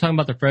 we were talking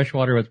about the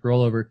freshwater with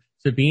rollover,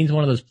 Sabine's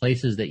one of those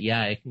places that,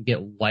 it can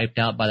get wiped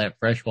out by that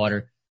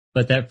freshwater,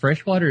 but that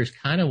freshwater is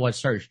kind of what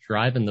starts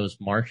driving those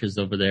marshes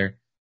over there.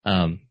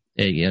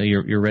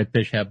 Your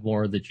redfish have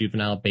more of the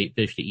juvenile bait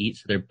fish to eat,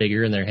 so they're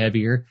bigger and they're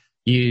heavier.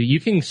 You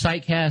can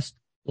sight cast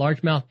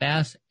largemouth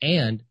bass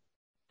and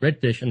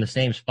redfish in the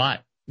same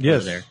spot.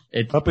 Yes. There.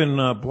 Up in,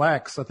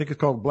 Blacks. I think it's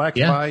called Blacks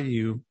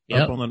Bayou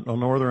up on the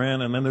northern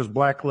end. And then there's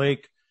Black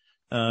Lake,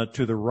 to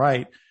the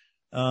right.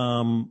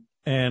 And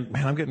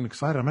man, I'm getting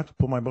excited. I'm going to have to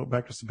pull my boat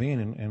back to Sabine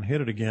and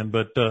hit it again.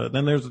 But,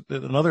 then there's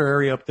another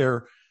area up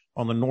there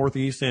on the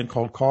northeast end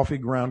called Coffee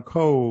Ground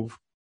Cove.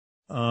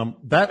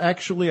 That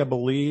actually, I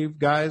believe,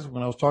 guys,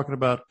 when I was talking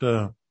about,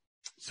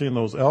 seeing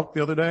those elk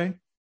the other day,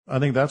 I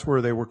think that's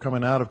where they were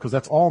coming out of, because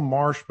that's all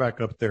marsh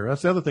back up there.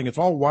 That's the other thing. It's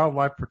all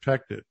wildlife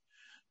protected,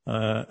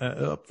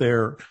 up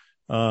there,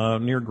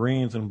 near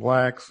Greens and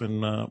Blacks.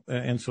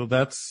 And so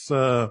that's,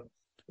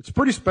 it's a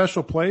pretty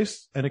special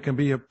place, and it can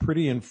be a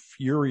pretty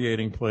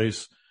infuriating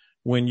place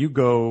when you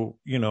go,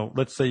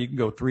 let's say you can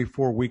go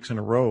 3-4 weeks in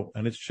a row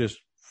and it's just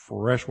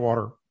fresh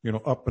water,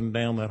 up and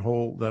down that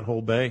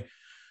whole bay.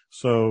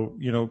 So,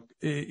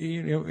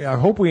 I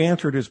hope we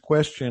answered his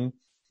question.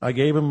 I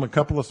gave him a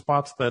couple of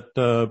spots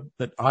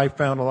that I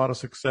found a lot of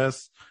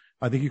success.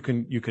 I think you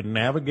can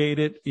navigate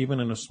it even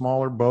in a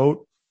smaller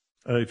boat.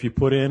 If you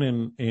put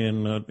in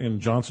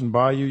Johnson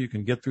Bayou, you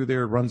can get through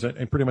there. It runs,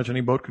 and pretty much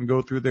any boat can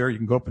go through there. You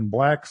can go up in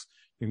Blacks.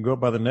 You can go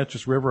up by the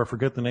Neches River. I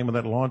forget the name of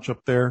that launch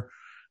up there.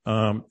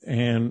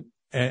 And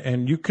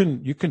you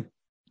can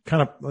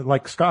kind of,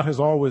 like Scott has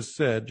always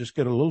said, just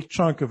get a little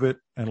chunk of it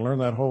and learn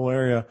that whole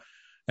area.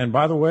 And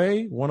by the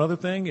way, one other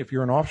thing, if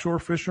you're an offshore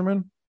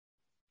fisherman,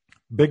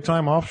 big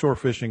time offshore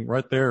fishing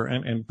right there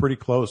and pretty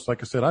close.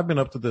 Like I said, I've been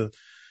up to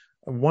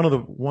one of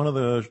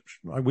the,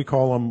 we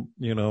call them,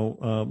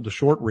 the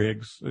short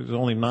rigs. It's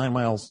only 9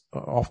 miles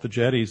off the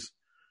jetties.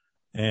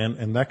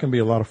 and that can be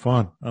a lot of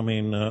fun. I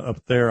mean,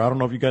 up there, I don't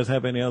know if you guys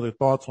have any other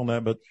thoughts on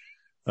that,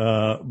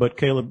 but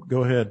Caleb,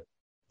 go ahead.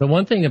 The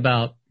one thing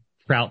about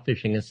trout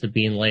fishing in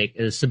Sabine Lake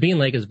is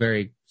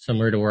very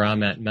similar to where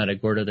I'm at in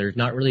Matagorda. There's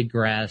not really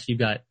grass. You've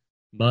got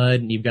mud,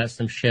 and you've got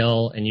some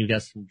shell, and you've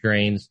got some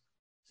drains.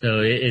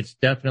 So it's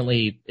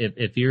definitely,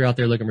 if you're out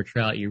there looking for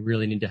trout, you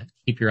really need to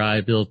keep your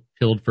eye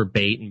peeled for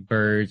bait and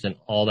birds and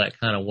all that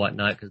kind of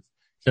whatnot, because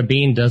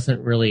Sabine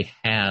doesn't really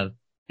have,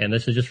 and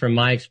this is just from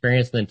my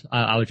experience. And then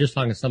I was just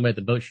talking to somebody at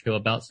the boat show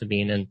about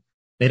Sabine, and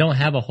they don't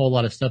have a whole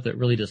lot of stuff that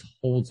really just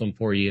holds them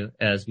for you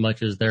as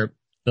much as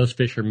those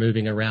fish are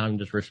moving around and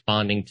just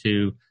responding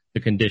to the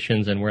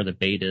conditions and where the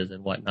bait is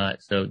and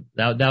whatnot. So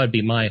that would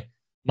be my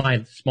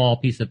small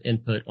piece of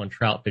input on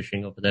trout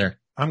fishing over there.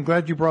 I'm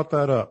glad you brought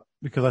that up,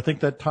 because I think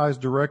that ties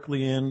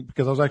directly in,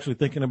 because I was actually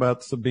thinking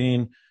about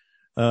Sabine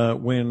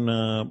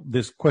when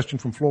this question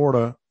from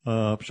Florida,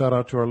 shout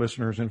out to our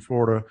listeners in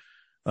Florida,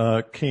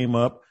 came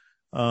up.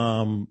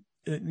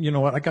 You know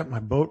what? I got my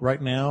boat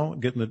right now,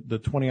 getting the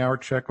 20-hour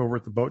check over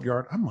at the boat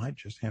yard. I might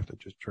just have to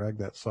drag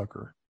that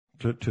sucker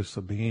to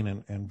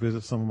Sabine and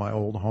visit some of my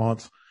old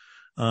haunts.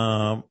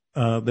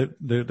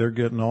 They're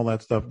getting all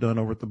that stuff done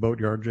over at the boat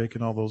yard, Jake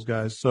and all those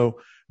guys. So,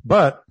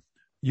 but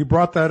you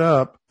brought that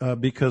up,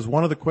 because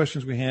one of the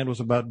questions we had was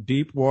about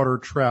deep water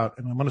trout.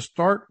 And I'm going to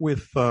start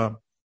with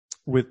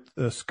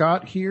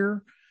Scott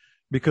here,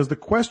 because the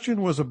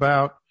question was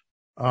about,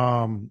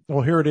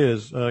 well, here it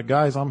is.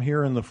 Guys, I'm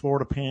here in the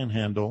Florida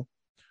Panhandle.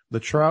 The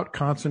trout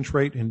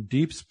concentrate in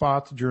deep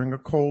spots during a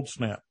cold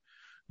snap.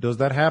 Does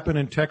that happen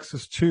in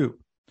Texas too?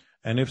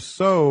 And if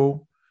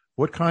so,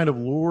 what kind of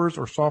lures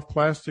or soft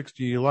plastics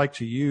do you like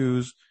to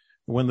use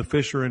when the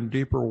fish are in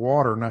deeper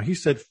water? Now, he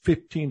said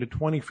 15 to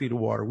 20 feet of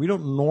water. We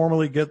don't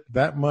normally get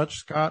that much,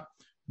 Scott,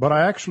 but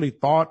I actually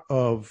thought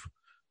of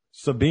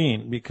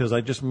Sabine, because I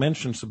just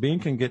mentioned Sabine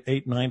can get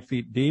 8-9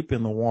 feet deep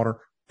in the water,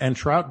 and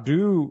trout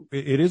do.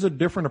 It is a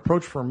different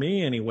approach for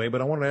me anyway,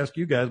 but I wanted to ask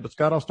you guys. But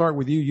Scott, I'll start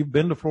with you. You've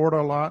been to Florida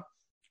a lot.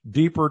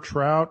 Deeper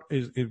trout,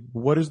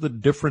 what is the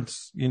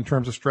difference in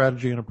terms of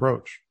strategy and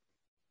approach?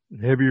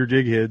 Heavier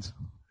jig heads.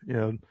 You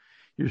know,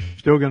 you're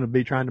still going to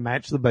be trying to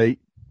match the bait.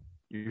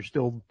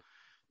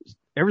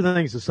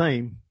 Everything's the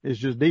same. It's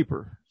just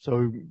deeper.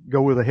 So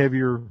go with a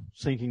heavier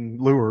sinking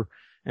lure,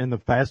 and the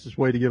fastest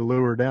way to get a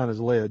lure down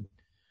is lead.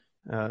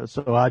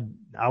 So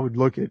I would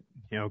look at,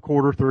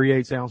 quarter,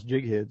 3/8 ounce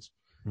jig heads,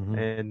 mm-hmm.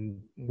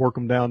 and work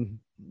them down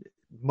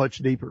much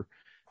deeper.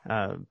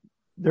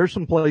 There's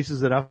some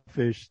places that I've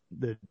fished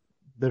that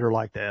are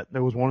like that.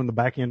 There was one in the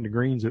back end of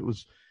Greens. It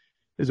was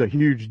a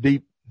huge,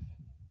 deep,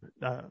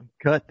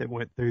 cut that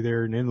went through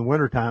there. And in the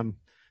wintertime,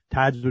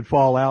 tides would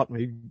fall out,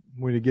 and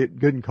we'd get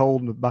good and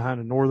cold behind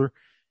a norther,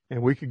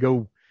 and we could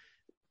go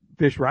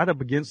fish right up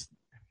against,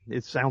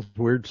 it sounds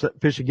weird,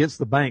 fish against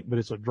the bank, but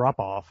it's a drop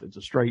off. It's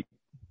a straight,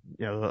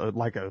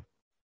 like a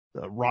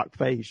rock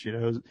face,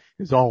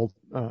 it's all,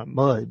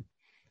 mud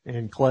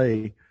and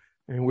clay.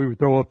 And we would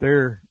throw up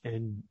there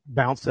and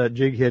bounce that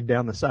jig head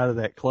down the side of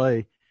that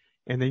clay.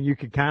 And then you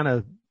could kind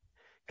of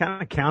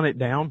count it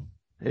down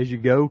as you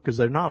go, because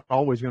they're not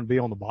always going to be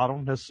on the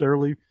bottom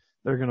necessarily.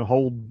 They're going to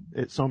hold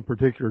at some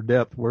particular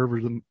depth wherever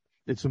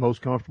it's the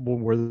most comfortable,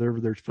 wherever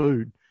there's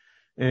food.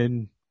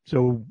 And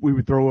so we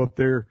would throw up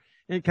there,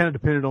 and it kind of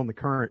depended on the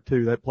current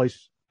too. That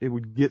place, it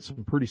would get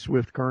some pretty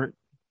swift current,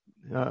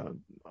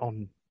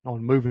 on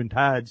moving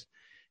tides.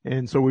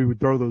 And so we would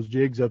throw those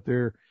jigs up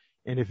there.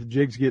 And if the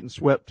jig's getting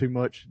swept too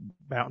much,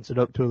 bounce it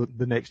up to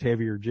the next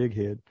heavier jig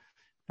head.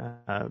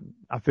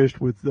 I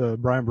fished with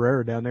Brian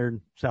Barrera down there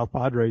in South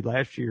Padre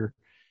last year,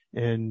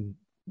 and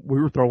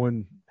we were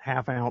throwing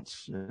 1/2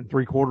 ounce and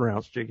 3/4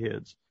 ounce jig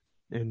heads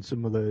in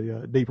some of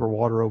the deeper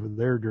water over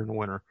there during the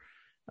winter.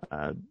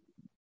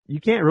 You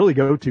can't really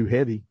go too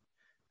heavy.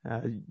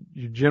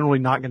 You're generally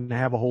not going to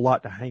have a whole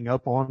lot to hang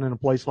up on in a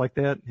place like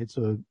that. It's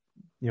a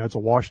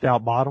washed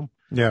out bottom.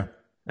 Yeah.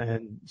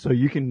 And so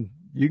you can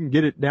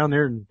get it down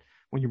there, and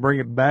when you bring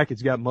it back,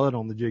 it's got mud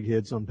on the jig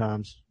head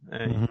sometimes.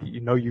 And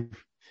mm-hmm.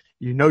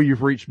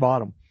 you've reached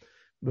bottom.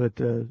 But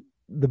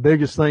the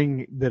biggest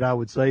thing that I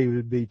would say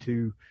would be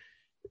to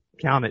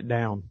count it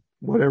down,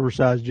 whatever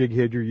size jig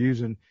head you're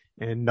using,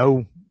 and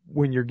know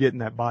when you're getting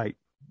that bite,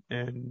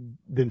 and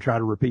then try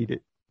to repeat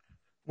it.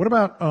 What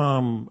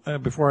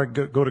about, before I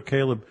go to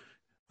Caleb,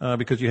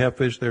 because you have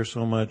fished there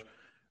so much,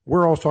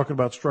 we're always talking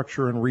about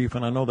structure and reef,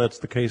 and I know that's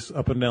the case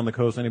up and down the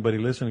coast, anybody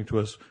listening to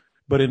us.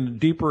 But in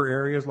deeper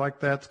areas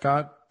like that,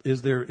 Scott,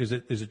 is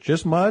it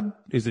just mud?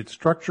 Is it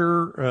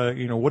structure?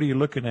 What are you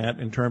looking at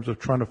in terms of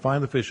trying to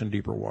find the fish in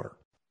deeper water?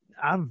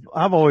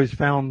 I've always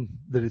found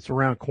that it's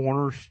around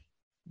corners.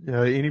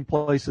 Any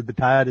place that the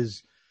tide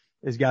has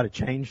got a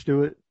change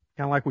to it,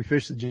 kind of like we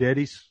fish the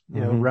jetties,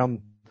 mm-hmm.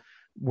 around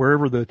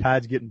wherever the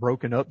tide's getting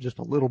broken up just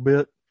a little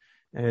bit.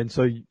 And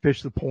so you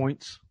fish the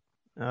points.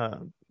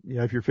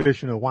 If you're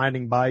fishing a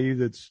winding bayou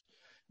that's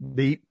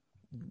deep,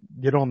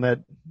 get on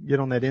that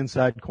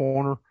inside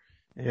corner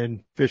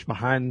and fish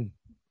behind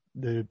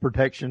the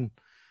protection.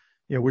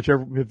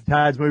 Whichever, if the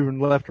tide's moving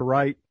left or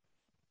right,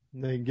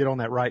 And they can get on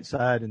that right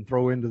side and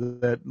throw into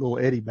that little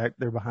eddy back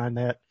there behind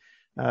that.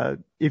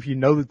 If you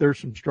know that there's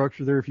some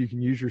structure there, if you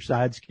can use your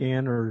side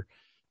scan, or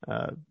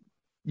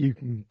you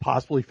can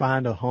possibly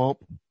find a hump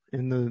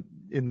in the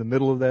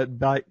middle of that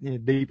bite,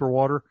 deeper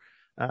water.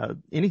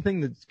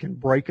 Anything that can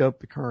break up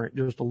the current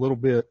just a little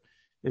bit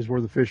is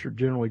where the fish are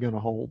generally going to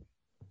hold.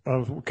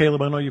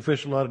 Caleb, I know you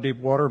fish a lot of deep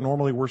water.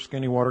 Normally we're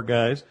skinny water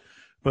guys,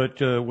 but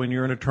when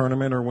you're in a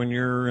tournament or when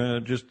you're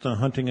just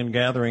hunting and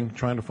gathering,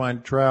 trying to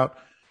find trout,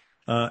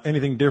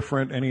 anything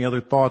different, any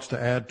other thoughts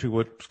to add to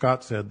what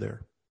Scott said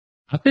there?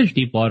 I fish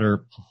deep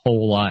water a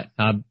whole lot.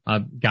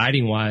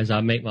 Guiding wise,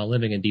 I make my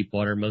living in deep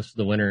water most of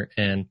the winter,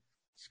 and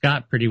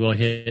Scott pretty well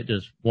hit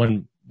just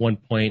one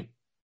point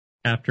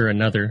after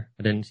another.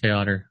 I didn't say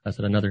otter. I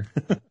said another.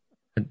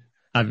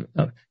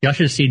 Y'all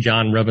should see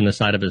John rubbing the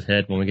side of his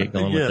head when we get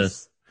going with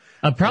this.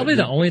 Probably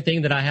the only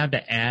thing that I have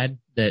to add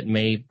that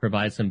may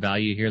provide some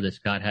value here that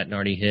Scott hadn't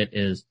already hit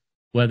is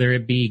whether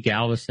it be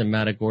Galveston,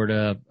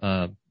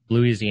 Matagorda,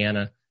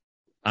 Louisiana.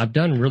 I've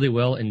done really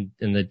well in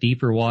the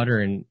deeper water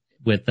and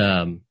with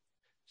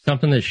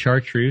something that's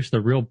chartreuse, the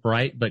real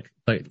bright but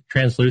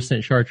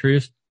translucent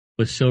chartreuse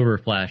with silver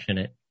flash in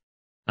it.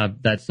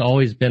 That's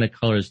always been a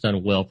color that's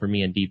done well for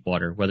me in deep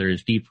water, whether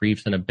it's deep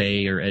reefs in a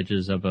bay or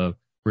edges of a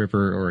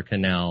river or a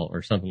canal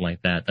or something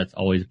like that. That's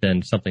always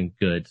been something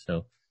good.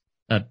 So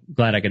I'm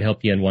glad I could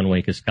help you in one way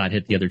because Scott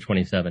hit the other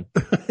 27.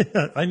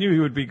 I knew he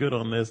would be good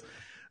on this.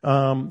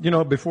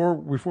 Before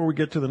we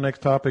get to the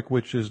next topic,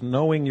 which is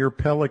knowing your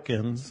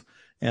pelicans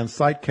and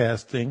sight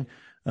casting,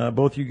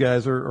 both you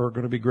guys are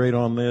going to be great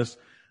on this.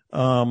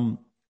 I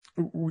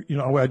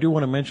do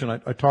want to mention,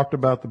 I talked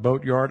about the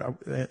boat yard,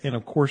 and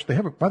of course they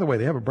have a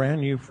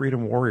brand new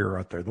Freedom Warrior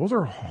out there. Those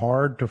are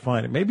hard to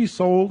find. It may be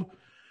sold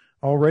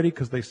already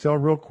because they sell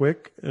real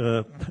quick.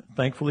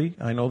 Thankfully,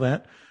 I know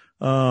that.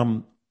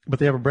 But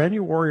they have a brand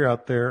new Warrior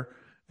out there.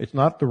 It's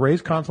not the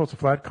raised console. It's a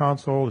flat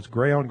console. It's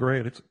gray on gray,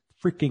 and it's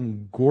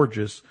freaking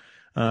gorgeous.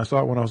 I saw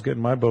it when I was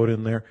getting my boat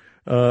in there.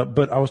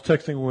 But I was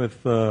texting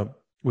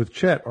with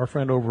Chet, our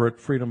friend over at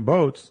Freedom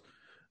Boats,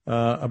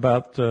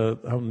 about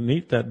how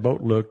neat that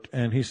boat looked,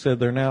 and he said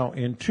they're now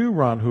in 2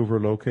 Ron Hoover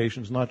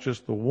locations, not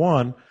just the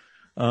one.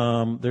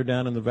 They're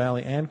down in the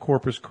Valley and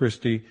Corpus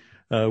Christi,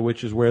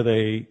 which is where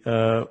they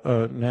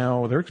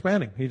now they're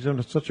expanding. He's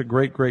done such a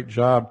great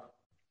job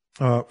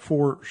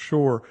for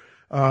sure.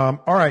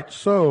 All right,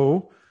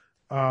 so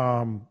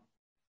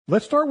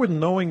let's start with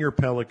knowing your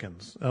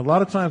pelicans. A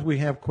lot of times we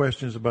have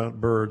questions about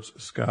birds,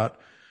 Scott,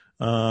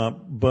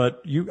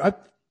 but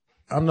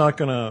I'm not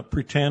going to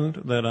pretend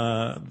that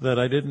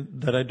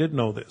I did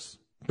know this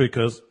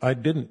because I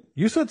didn't.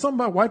 You said something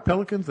about white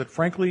pelicans that,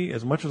 frankly,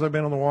 as much as I've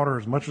been on the water,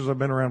 as much as I've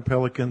been around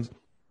pelicans,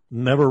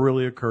 never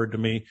really occurred to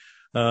me.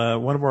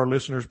 One of our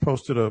listeners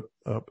posted a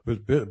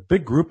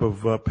big group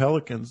of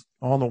pelicans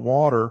on the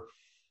water.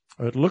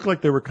 It looked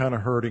like they were kind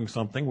of hurting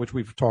something, which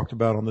we've talked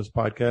about on this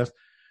podcast.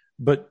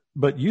 But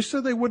you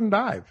said they wouldn't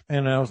dive,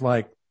 and I was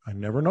like, I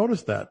never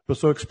noticed that. But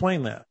so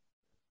explain that.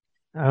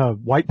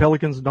 White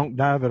pelicans don't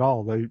dive at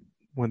all.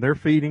 When they're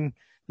feeding,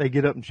 they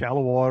get up in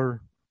shallow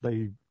water.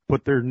 They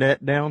put their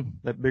net down,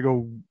 that big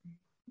old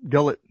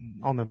gullet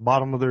on the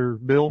bottom of their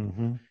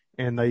bill,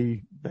 and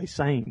they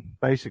seine,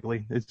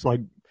 basically. It's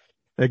like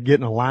they get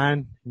in a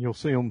line, and you'll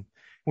see them.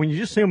 When you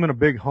just see them in a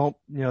big hump,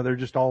 they're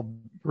just all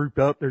grouped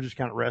up. They're just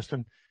kind of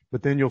resting.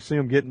 But then you'll see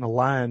them get in a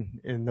line,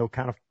 and they'll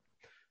kind of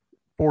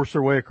force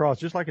their way across,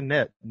 just like a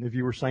net, if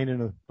you were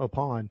seining a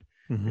pond.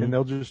 And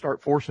they'll just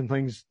start forcing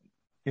things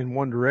in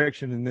one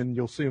direction, and then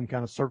you'll see them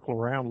kind of circle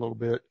around a little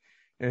bit.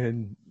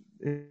 And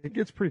it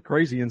gets pretty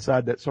crazy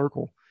inside that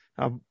circle.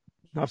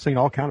 I've seen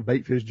all kind of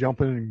bait fish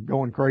jumping and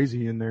going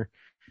crazy in there.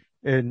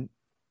 And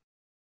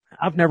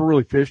I've never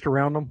really fished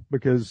around them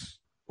because,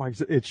 like I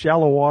said, it's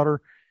shallow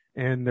water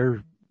and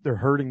they're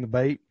hurting the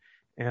bait.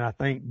 And I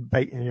think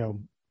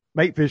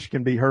bait fish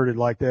can be hurted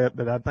like that,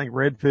 but I think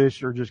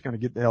redfish are just going to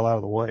get the hell out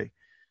of the way.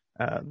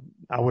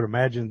 I would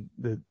imagine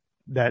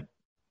that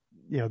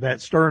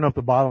stirring up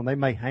the bottom, they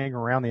may hang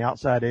around the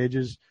outside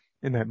edges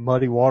in that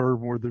muddy water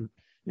where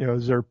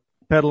as they're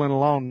pedaling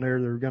along there,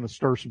 they're going to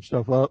stir some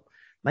stuff up.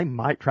 They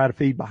might try to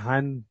feed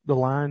behind the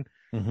line,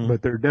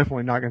 but they're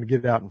definitely not going to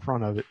get out in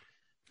front of it.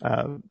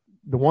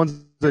 The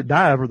ones that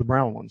dive are the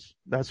brown ones.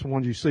 That's the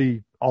ones you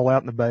see all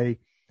out in the bay,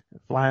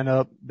 flying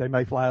up. They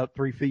may fly up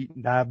 3 feet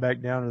and dive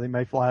back down, or they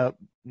may fly up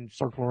and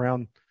circle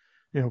around,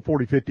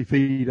 40, 50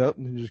 feet up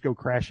and then just go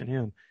crashing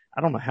in.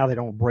 I don't know how they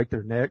don't break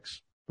their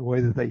necks the way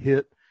that they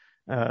hit.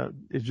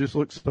 It just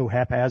looks so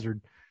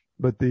haphazard.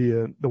 But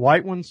the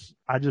white ones,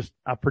 I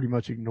pretty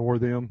much ignore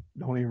them.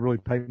 Don't even really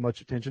pay much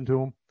attention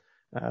to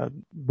them.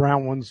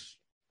 Brown ones,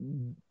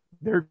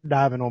 they're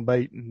diving on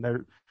bait,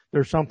 and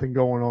there's something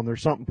going on.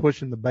 There's something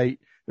pushing the bait.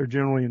 They're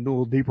generally in a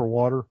little deeper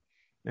water,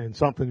 and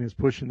something is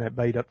pushing that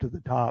bait up to the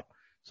top.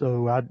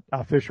 So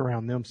I fish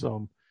around them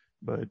some.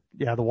 But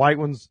yeah, the white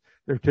ones,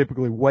 they're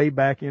typically way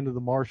back into the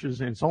marshes,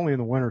 and it's only in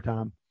the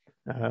wintertime.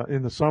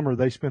 In the summer,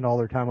 they spend all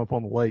their time up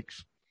on the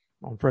lakes,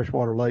 on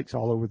freshwater lakes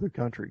all over the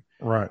country.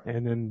 Right.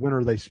 And in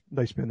winter,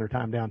 they spend their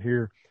time down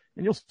here.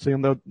 and you'll see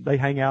them. They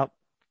hang out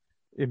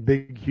in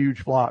big,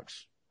 huge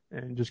flocks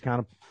and just kind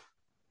of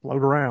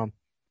float around.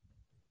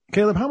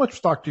 Caleb, how much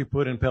stock do you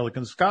put in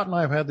pelicans? Scott and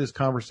I have had this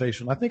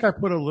conversation. I think I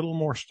put a little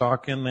more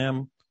stock in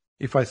them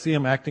if I see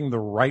them acting the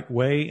right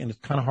way, and it's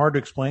kind of hard to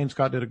explain.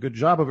 Scott did a good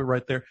job of it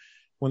right there.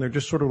 When they're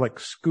just sort of like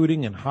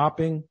scooting and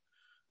hopping.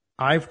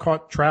 I've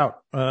caught trout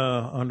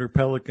under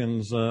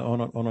pelicans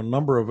on a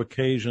number of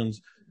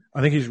occasions.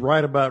 I think he's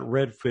right about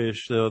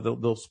redfish.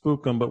 They'll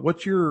spook them. But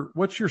what's your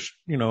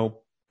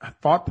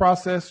thought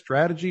process,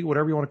 strategy,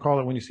 whatever you want to call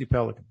it, when you see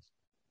pelicans?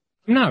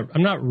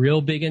 I'm not real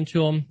big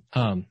into them.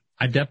 I'm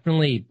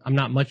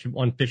not much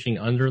on fishing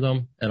under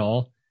them at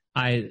all.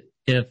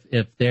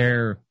 If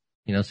they're,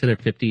 say they're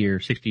 50 or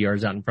 60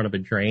 yards out in front of a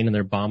drain and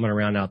they're bombing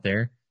around out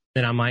there,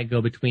 then I might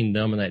go between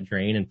them and that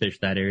drain and fish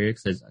that area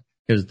because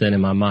then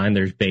in my mind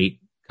there's bait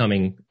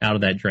coming out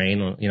of that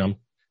drain. I'm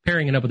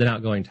pairing it up with an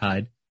outgoing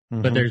tide,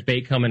 but there's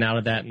bait coming out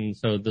of that, and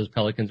so those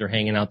pelicans are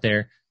hanging out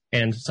there.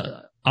 And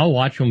so I'll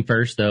watch them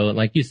first, though.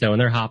 Like you said, when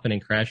they're hopping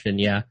and crashing,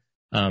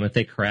 if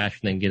they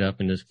crash and then get up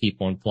and just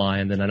keep on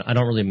flying, then I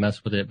don't really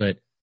mess with it. But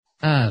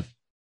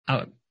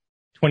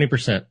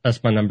 20%,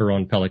 that's my number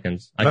on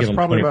pelicans. I that's give them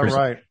probably 20%, about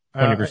right.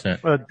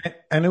 20%.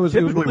 And it was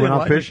typically really when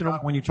I'm fishing them,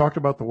 when you talked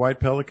about the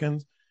white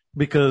pelicans,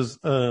 because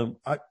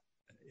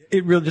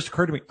it really just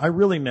occurred to me, I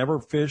really never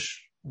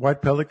fish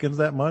white pelicans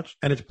that much,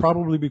 and it's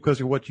probably because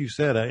of what you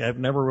said. I've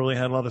never really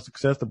had a lot of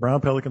success. The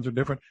brown pelicans are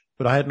different,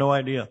 but I had no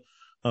idea.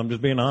 I'm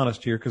just being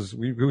honest here because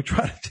we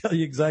try to tell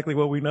you exactly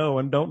what we know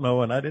and don't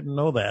know, and I didn't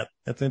know that.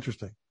 That's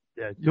interesting.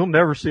 Yeah, you'll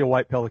never see a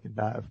white pelican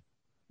dive.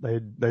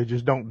 They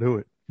just don't do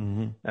it.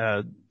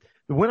 Mm-hmm.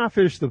 When I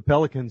fish the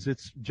pelicans,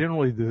 it's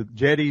generally the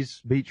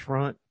jetties,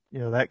 beachfront,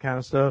 that kind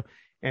of stuff,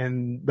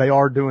 and they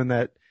are doing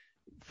that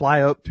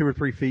fly up 2 or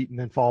 3 feet and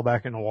then fall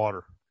back in the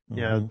water.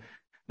 Mm-hmm.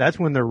 That's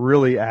when they're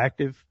really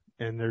active,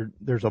 and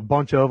there's a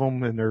bunch of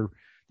them, and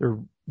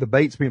the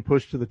bait's being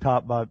pushed to the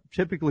top by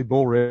typically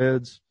bull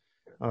reds.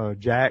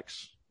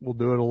 Jacks will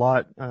do it a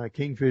lot.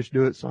 Kingfish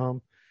do it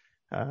some.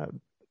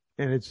 And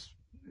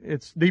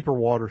it's deeper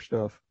water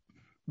stuff.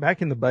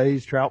 Back in the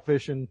bays, trout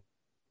fishing,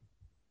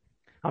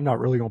 I'm not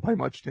really going to pay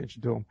much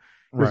attention to them.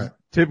 Right.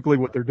 Typically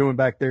what they're doing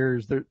back there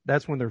is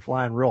that's when they're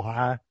flying real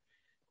high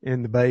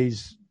in the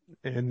bays,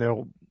 and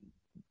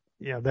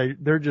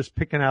they're just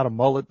picking out a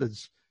mullet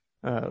that's,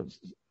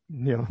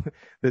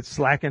 that's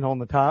slacking on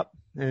the top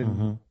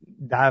and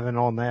diving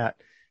on that.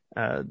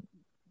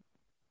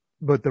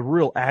 But the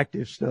real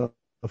active stuff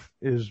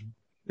is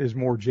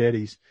more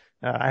jetties.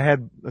 I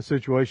had a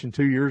situation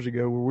 2 years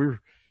ago where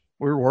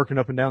we were working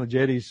up and down the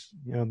jetties,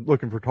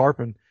 looking for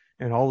tarpon,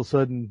 and all of a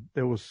sudden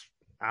there was,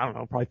 I don't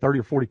know, probably 30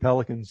 or 40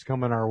 pelicans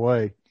coming our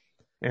way,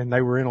 and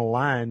they were in a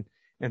line,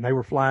 and they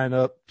were flying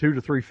up 2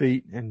 to 3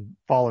 feet and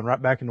falling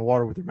right back in the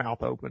water with their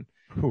mouth open.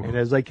 Ooh. And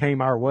as they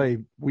came our way,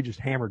 we just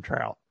hammered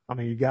trout. I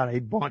mean, you got a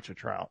bunch of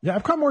trout. Yeah,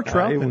 I've caught more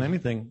trout than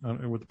anything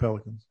with the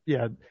pelicans.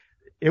 Yeah,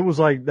 it was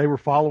like they were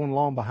following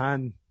along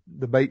behind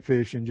the bait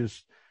fish and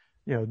just,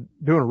 doing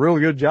a really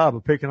good job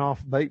of picking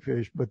off bait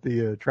fish, but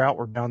the trout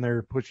were down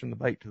there pushing the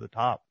bait to the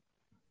top.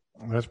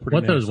 That's pretty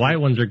What nasty. those white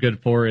ones are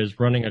good for is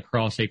running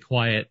across a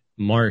quiet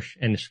marsh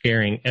and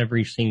scaring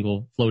every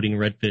single floating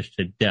redfish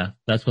to death.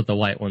 That's what the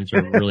white ones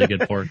are really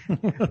good for.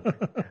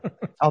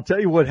 I'll tell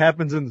you what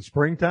happens in the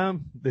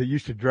springtime that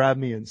used to drive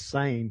me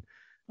insane.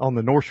 On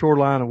the north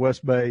shoreline of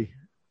West Bay,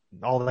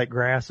 all that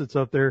grass that's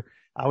up there,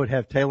 I would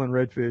have tailing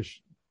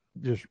redfish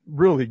just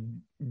really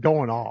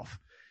going off.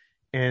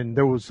 And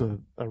there was a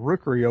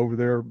rookery over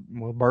there,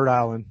 Bird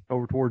Island,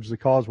 over towards the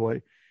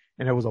causeway,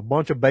 and there was a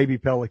bunch of baby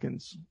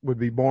pelicans would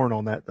be born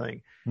on that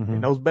thing. Mm-hmm.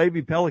 And those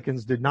baby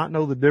pelicans did not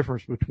know the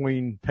difference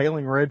between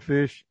tailing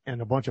redfish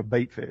and a bunch of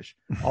bait fish.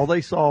 All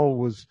they saw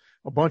was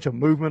a bunch of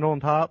movement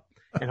on top,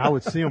 and I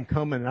would see them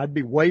coming, and I'd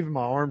be waving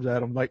my arms at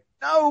them like,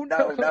 no,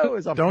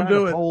 as I'm Don't trying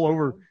do to it. pull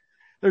over.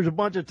 There's a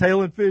bunch of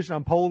tailing fish, and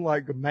I'm pulling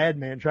like a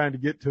madman trying to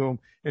get to them.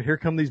 And here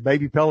come these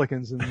baby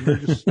pelicans, and they're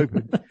just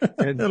stupid.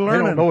 And they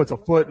don't know it's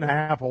 1.5 foot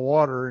of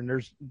water, and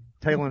there's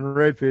tailing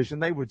redfish,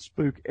 and they would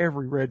spook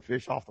every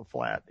redfish off the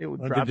flat. It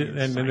would drive me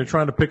insane. And they're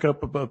trying to pick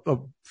up a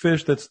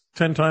fish that's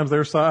 10 times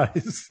their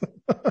size.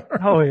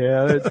 Oh,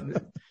 yeah.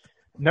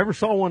 Never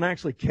saw one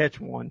actually catch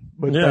one,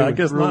 but yeah, they I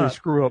guess really not.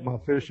 Screw up my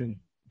fishing.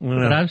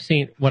 Yeah.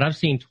 What I've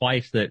seen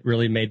twice that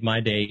really made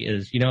my day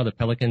is, the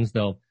pelicans,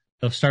 they'll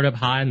start up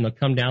high and they'll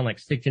come down like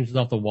 6 inches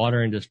off the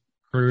water and just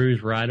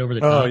cruise right over the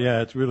top. Oh,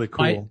 yeah, it's really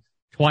cool.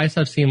 Twice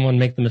I've seen one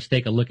make the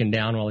mistake of looking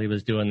down while he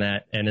was doing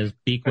that, and his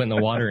beak went in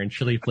the water and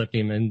chili flipped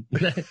him, and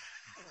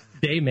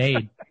day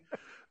made.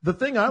 The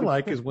thing I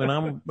like is when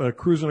I'm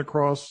cruising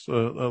across a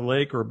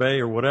lake or a bay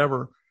or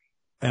whatever,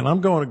 and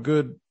I'm going a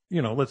good,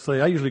 let's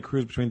say I usually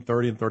cruise between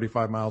 30 and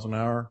 35 miles an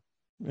hour.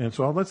 And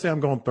so let's say I'm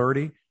going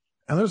 30,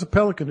 and there's a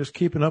pelican just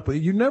keeping up with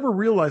you. You never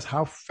realize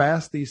how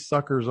fast these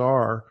suckers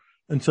are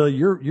until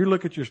you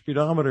look at your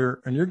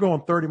speedometer and you're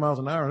going 30 miles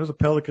an hour, and there's a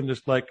pelican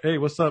just like, hey,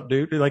 what's up,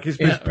 dude? Like he's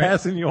just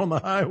passing you on the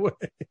highway.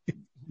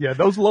 Yeah,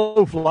 those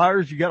low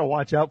flyers, you got to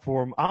watch out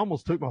for them. I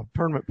almost took my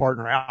tournament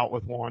partner out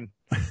with one.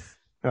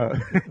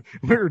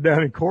 we were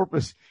down in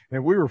Corpus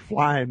and we were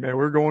flying, man.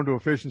 We were going to a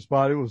fishing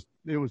spot.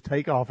 It was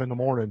takeoff in the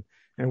morning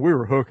and we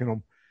were hooking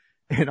them.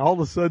 And all of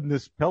a sudden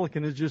this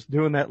pelican is just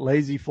doing that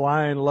lazy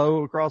flying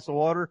low across the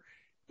water.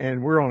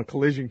 And we're on a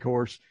collision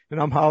course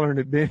and I'm hollering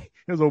at Benny.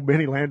 It was old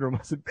Benny Landrum.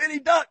 I said, Benny,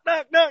 duck,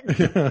 duck, duck.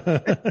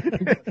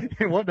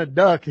 It wasn't a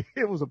duck.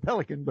 It was a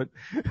pelican, but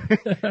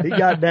he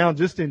got down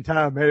just in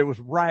time, man. It was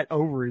right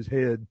over his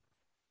head.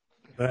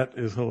 That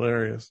is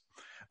hilarious.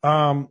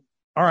 All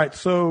right.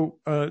 So,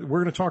 we're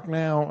going to talk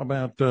now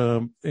about,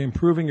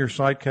 improving your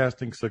sight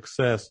casting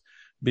success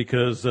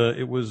because,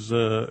 it was,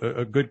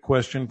 a good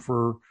question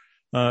from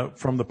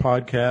the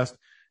podcast.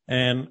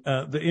 And,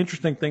 the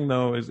interesting thing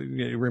though is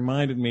it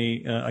reminded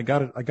me, I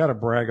gotta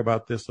brag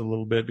about this a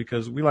little bit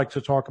because we like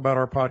to talk about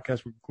our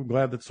podcast. We're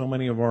glad that so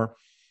many of our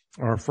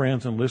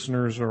friends and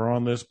listeners are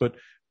on this, but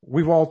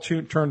we've all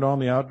turned on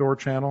the Outdoor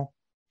Channel.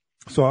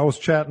 So I was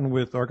chatting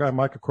with our guy,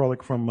 Micah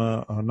Krolik from,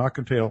 Knock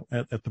and Tail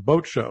at the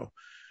boat show,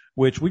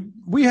 which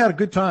we had a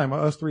good time,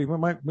 us three.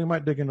 We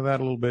might dig into that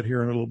a little bit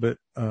here in a little bit,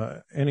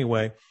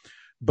 anyway.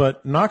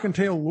 But Knock and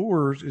Tail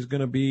Lures is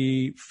going to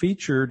be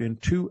featured in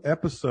 2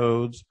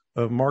 episodes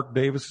of Mark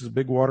Davis's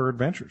Big Water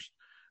Adventures.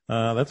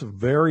 That's a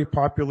very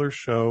popular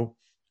show.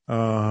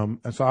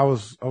 And so I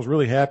was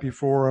really happy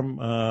for him.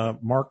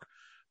 Mark,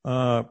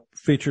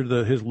 featured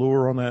his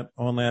lure on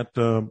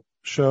that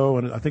show.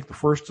 And I think the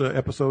first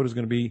episode is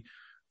going to be,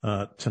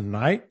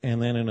 tonight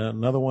and then in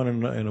another one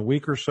in a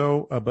week or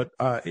so. But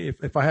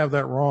if I have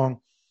that wrong,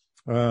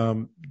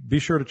 be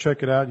sure to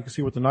check it out. You can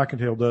see what the Knock and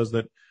Tail does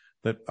that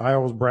I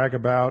always brag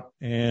about.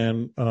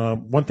 And,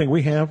 one thing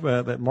we have,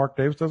 that Mark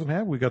Davis doesn't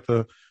have, we got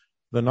the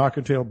Knock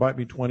and Tail Bite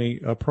Me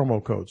 20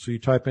 promo code. So you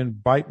type in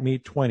Bite Me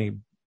 20,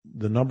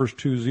 the numbers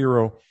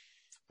 20,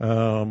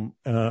 on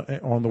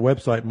the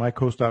website,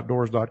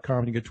 mycoastoutdoors.com,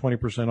 and you get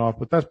 20% off.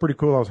 But that's pretty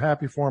cool. I was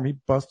happy for him. He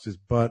busts his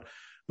butt.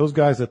 Those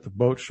guys at the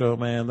boat show,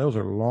 man, those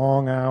are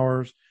long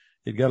hours.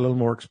 It got a little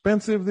more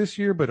expensive this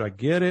year, but I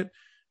get it.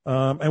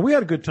 And we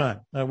had a good time.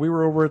 We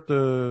were over at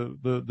the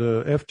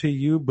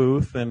FTU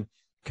booth and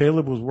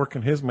Caleb was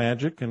working his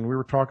magic and we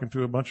were talking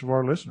to a bunch of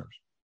our listeners.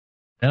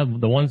 Yeah,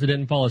 the ones that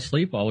didn't fall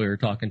asleep while we were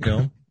talking to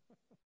him.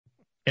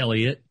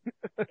 Elliot.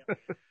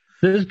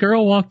 This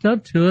girl walked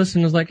up to us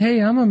and was like,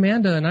 "Hey, I'm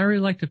Amanda and I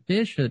really like to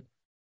fish."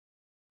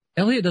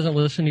 Elliot doesn't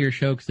listen to your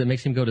show because it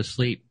makes him go to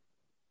sleep.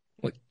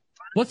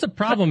 What's the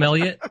problem,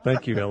 Elliot?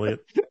 Thank you,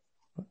 Elliot.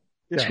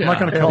 Yeah. I'm not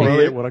going to call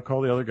Elliot what I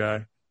call the other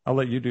guy. I'll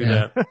let you do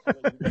that.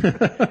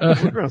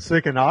 We're going to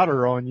sick an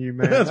otter on you,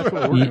 man. That's what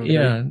we're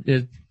going to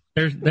do.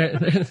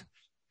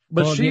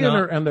 But well, she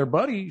and their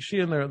buddy, she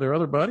and their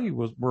other buddy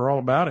were all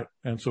about it.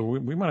 And so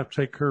we might have to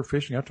take her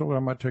fishing. I told her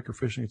I might take her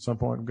fishing at some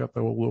point. We've got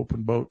the old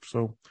open boat.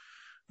 So,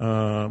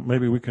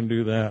 maybe we can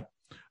do that.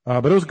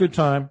 But it was a good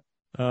time.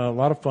 A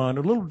lot of fun.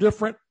 A little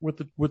different with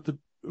the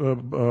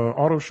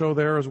auto show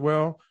there as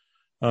well.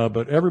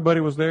 But everybody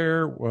was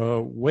there.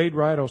 Wade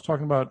Wright, I was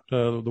talking about,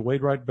 the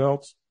Wade Wright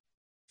belts,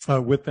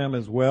 with them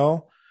as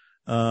well.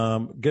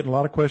 Getting a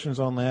lot of questions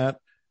on that.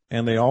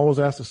 And they always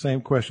ask the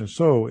same question.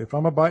 So if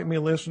I'm a Bite Me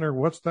listener,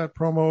 what's that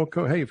promo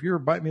code? Hey, if you're a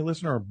Bite Me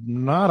listener or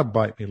not a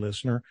Bite Me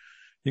listener,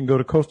 you can go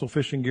to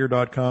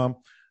coastalfishinggear.com.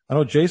 I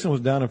know Jason was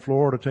down in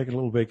Florida taking a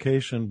little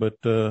vacation,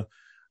 but,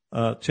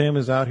 Tim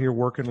is out here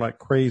working like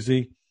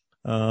crazy.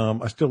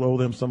 I still owe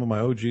them some of my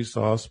OG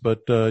sauce,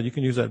 but, you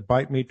can use that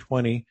Bite Me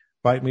 20,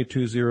 Bite Me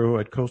 20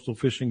 at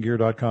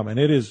coastalfishinggear.com. And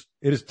it is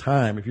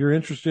time. If you're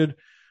interested,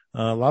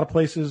 a lot of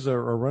places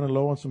are running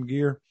low on some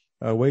gear.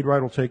 Wade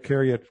Wright will take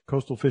care of you at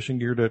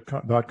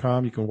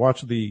coastalfishinggear.com. You can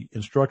watch the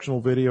instructional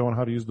video on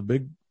how to use the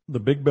big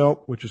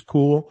belt, which is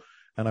cool.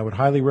 And I would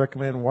highly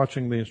recommend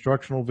watching the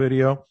instructional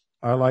video.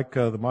 I like,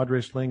 the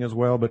Madre Sling as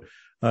well, but,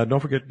 don't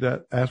forget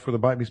to ask for the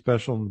Bite Me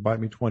special and the Bite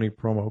Me 20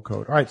 promo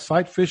code. All right.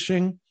 Sight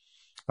fishing.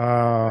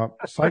 I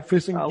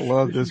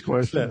love this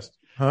question.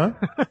 Huh?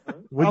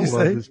 What'd you say?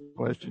 I love this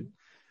question.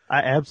 I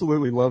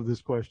absolutely love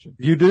this question.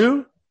 You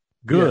do?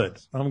 Good.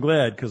 Yes. I'm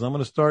glad because I'm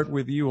going to start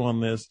with you on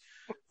this.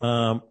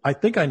 I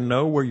think I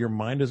know where your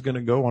mind is going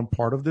to go on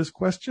part of this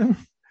question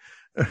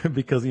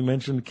because you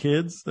mentioned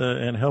kids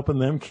and helping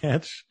them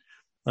catch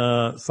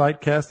sight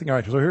casting. All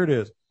right, so here it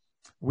is.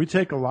 We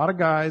take a lot of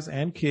guys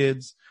and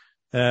kids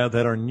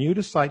that are new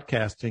to sight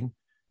casting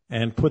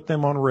and put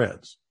them on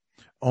reds,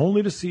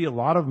 only to see a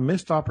lot of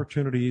missed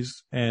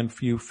opportunities and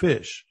few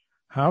fish.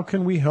 How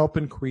can we help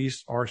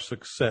increase our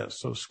success?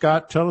 So,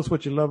 Scott, tell us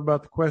what you love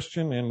about the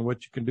question and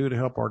what you can do to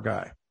help our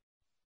guy.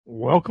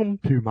 Welcome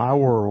to my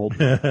world.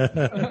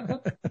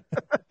 Not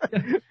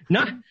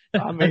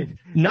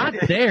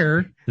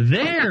there.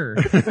 Not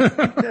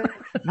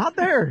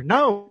there.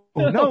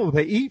 No,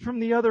 they eat from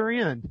the other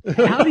end.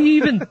 How do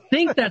you even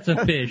think that's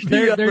a fish?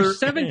 They're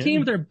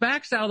 17 with their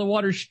backs out of the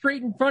water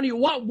straight in front of you.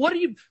 What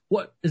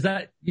is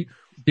that?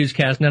 Dude's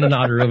casting at an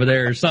otter over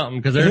there or something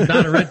because there's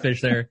not a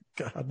redfish there.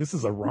 God, this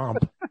is a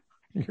romp.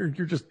 You're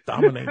just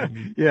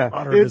dominating. Yeah.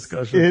 Otter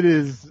discussion. It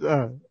is,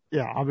 I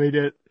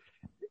mean,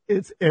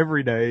 it's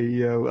every day,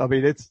 you know. I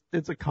mean,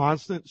 it's a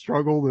constant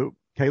struggle that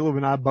Caleb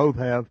and I both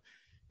have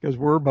because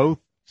we're both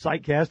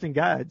sight casting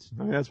guides.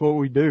 I mean, that's what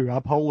we do. I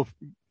pole a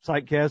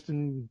sight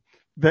casting,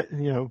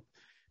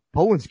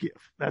 pole and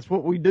skiff. That's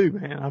what we do,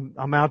 man.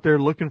 I'm out there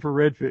looking for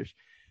redfish.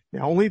 The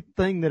only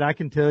thing that I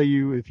can tell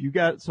you, if you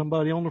got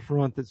somebody on the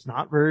front that's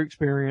not very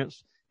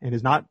experienced and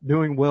is not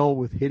doing well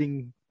with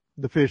hitting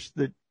the fish,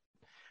 that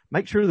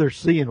make sure they're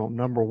seeing them,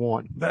 number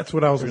one. That's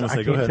what I was going to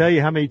say. Go ahead. I can't tell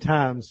you how many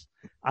times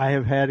I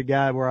have had a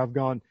guy where I've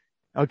gone,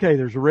 okay,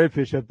 there's a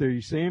redfish up there.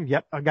 You see him?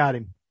 Yep, I got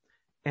him.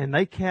 And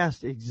they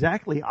cast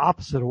exactly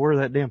opposite of where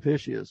that damn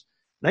fish is.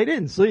 They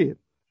didn't see it.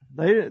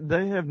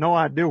 They have no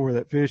idea where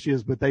that fish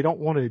is, but they don't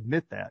want to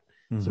admit that.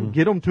 Mm-hmm. So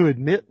get them to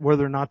admit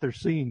whether or not they're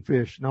seeing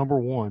fish, number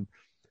one.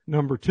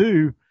 Number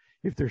two,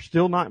 if they're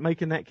still not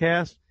making that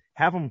cast,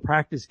 have them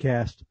practice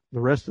cast the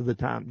rest of the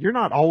time. You're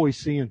not always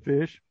seeing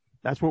fish.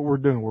 That's what we're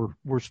doing.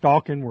 We're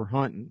stalking, we're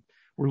hunting,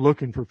 we're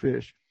looking for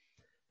fish.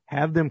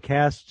 Have them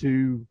cast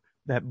to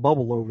that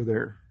bubble over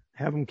there.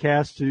 Have them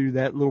cast to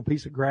that little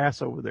piece of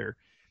grass over there.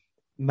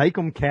 Make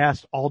them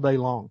cast all day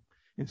long.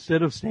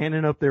 Instead of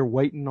standing up there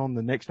waiting on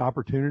the next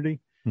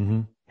opportunity,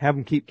 have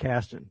them keep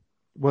casting,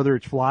 whether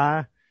it's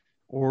fly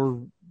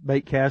or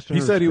bait casting.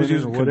 He said he was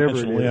using whatever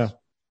it is.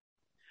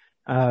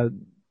 Yeah.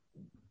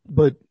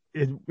 But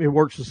it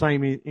works the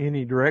same in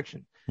any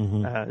direction.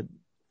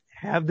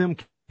 Have them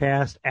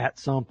cast at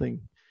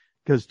something,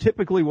 because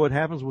typically what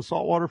happens with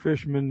saltwater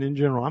fishermen in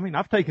general, I mean,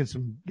 I've taken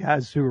some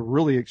guys who are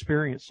really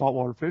experienced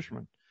saltwater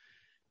fishermen,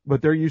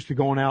 but they're used to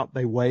going out,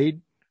 they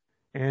wade,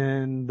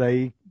 and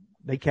they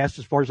cast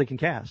as far as they can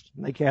cast.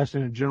 And they cast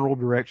in a general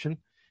direction.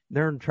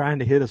 They're trying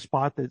to hit a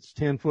spot that's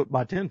 10 foot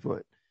by 10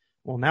 foot.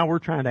 Well, now we're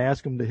trying to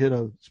ask them to hit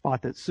a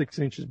spot that's 6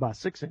 inches by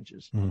 6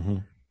 inches,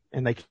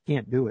 and they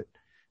can't do it.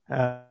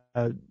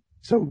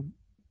 So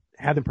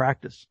have them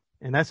practice,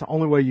 and that's the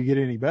only way you get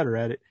any better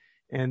at it.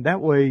 And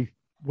that way,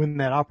 when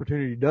that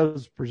opportunity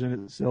does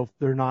present itself,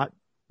 they're not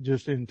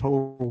just in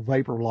total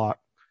vapor lock.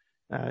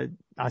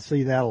 I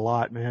see that a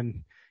lot,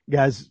 man.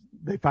 Guys,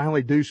 they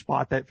finally do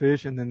spot that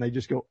fish, and then they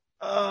just go,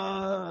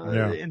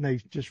 and they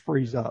just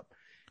freeze up,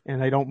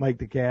 and they don't make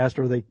the cast,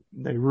 or they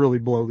really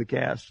blow the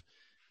cast.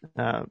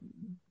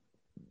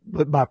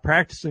 But by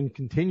practicing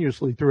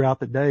continuously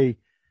throughout the day,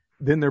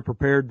 then they're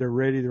prepared, they're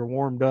ready, they're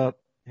warmed up,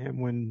 and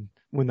when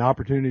the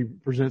opportunity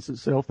presents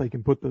itself, they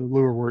can put the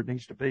lure where it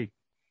needs to be.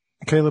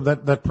 Caleb,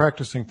 that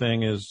practicing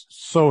thing is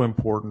so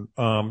important.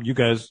 You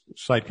guys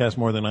sight cast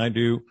more than I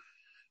do,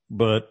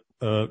 but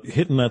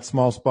hitting that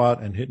small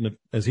spot and hitting it,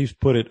 as he's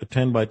put it, a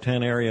 10 by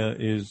 10 area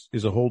is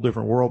a whole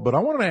different world. But I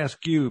wanted to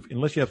ask you,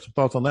 unless you have some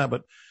thoughts on that,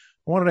 but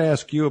I wanted to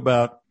ask you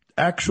about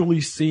actually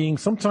seeing.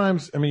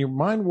 Sometimes, I mean, your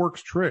mind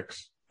works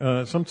tricks.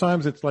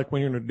 Sometimes it's like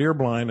when you're in a deer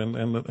blind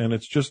and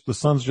it's just the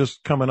sun's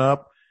just coming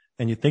up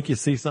and you think you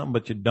see something,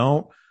 but you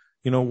don't.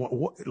 You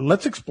know,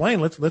 let's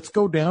explain. Let's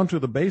go down to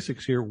the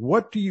basics here.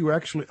 What do you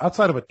actually,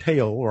 outside of a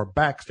tail or a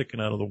back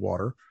sticking out of the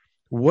water,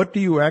 what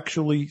do you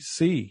actually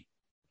see?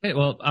 Okay,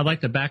 well, I'd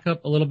like to back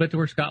up a little bit to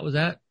where Scott was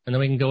at, and then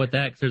we can go with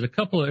that, because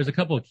there's a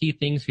couple of key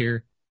things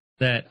here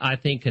that I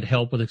think could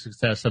help with the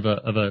success of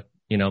a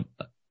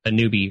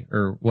newbie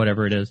or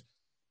whatever it is.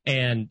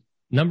 And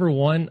number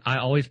one, I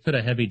always put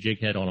a heavy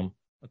jig head on them,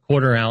 a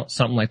quarter ounce,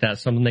 something like that,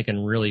 something they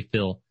can really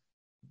feel.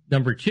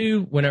 Number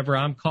two, whenever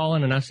I'm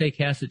calling and I say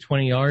cast at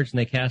 20 yards and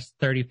they cast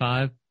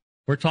 35,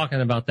 we're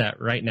talking about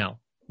that right now.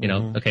 You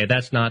know, okay,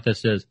 that's not,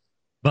 this is.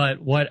 But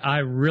what I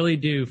really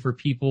do for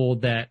people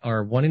that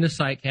are wanting to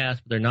sight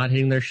cast, but they're not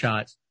hitting their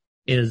shots,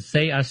 is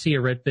say I see a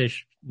redfish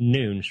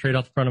noon straight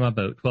off the front of my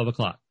boat, 12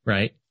 o'clock,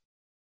 right?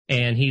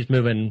 And he's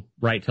moving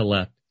right to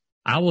left.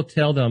 I will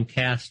tell them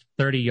cast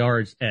 30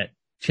 yards at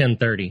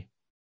 10:30,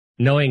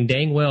 knowing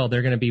dang well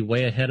they're going to be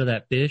way ahead of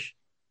that fish.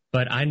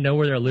 But I know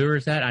where their lure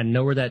is at. I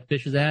know where that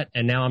fish is at.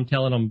 And now I'm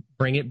telling them,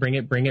 bring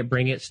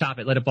it. Stop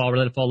it. Let it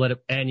fall,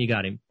 and you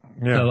got him.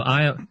 Yeah.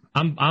 So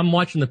I'm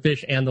watching the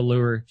fish and the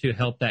lure to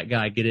help that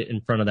guy get it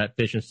in front of that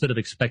fish instead of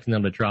expecting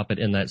them to drop it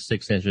in that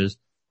 6 inches.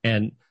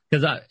 And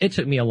because it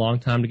took me a long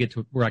time to get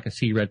to where I can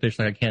see redfish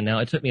like I can now.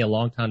 It took me a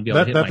long time to be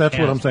able to hit my That's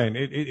cast. what I'm saying.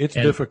 It's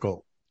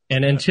difficult.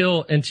 And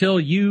until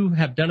you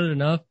have done it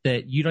enough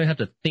that you don't have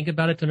to think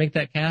about it to make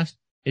that cast,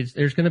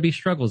 there's going to be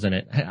struggles in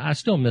it. I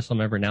still miss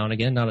them every now and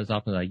again, not as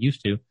often as I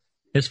used to.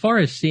 As far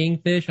as seeing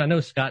fish, I know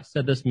Scott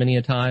said this many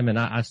a time, and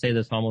I say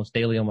this almost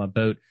daily on my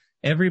boat.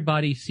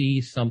 Everybody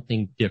sees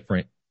something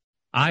different.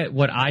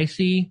 What I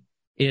see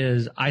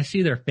is I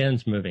see their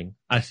fins moving.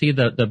 I see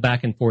the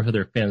back and forth of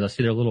their fins. I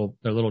see their little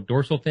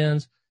dorsal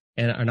fins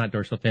or not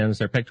dorsal fins,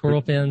 their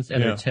pectoral fins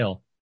and their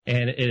tail.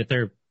 And if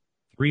they're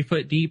 3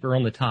 foot deep or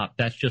on the top,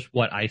 that's just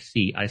what I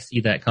see. I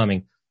see that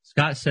coming.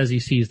 Scott says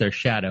he sees their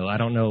shadow. I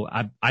don't know.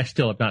 I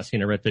still have not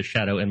seen a redfish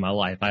shadow in my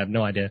life. I have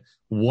no idea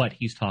what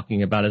he's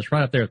talking about. It's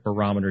right up there with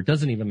barometer. It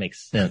doesn't even make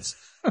sense.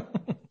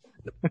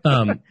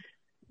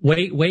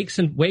 Wakes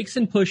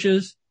and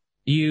pushes.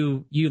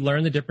 You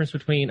learn the difference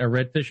between a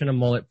redfish and a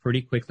mullet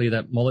pretty quickly.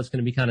 That mullet's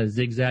going to be kind of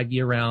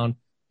zigzaggy around,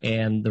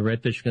 and the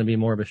redfish is going to be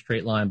more of a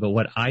straight line. But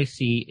what I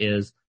see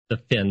is the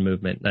fin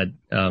movement.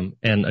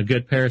 And a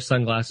good pair of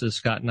sunglasses.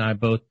 Scott and I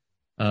both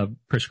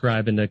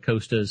prescribe into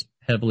Costa's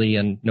heavily,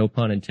 and no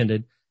pun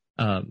intended.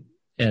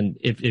 And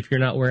if you're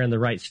not wearing the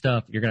right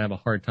stuff, you're going to have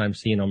a hard time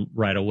seeing them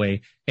right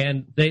away.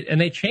 And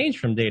they change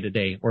from day to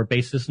day, or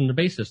base system to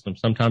base system.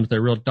 Sometimes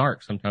they're real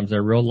dark. Sometimes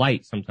they're real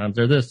light. Sometimes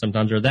they're this.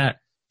 Sometimes they're that.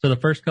 So the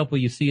first couple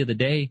you see of the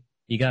day,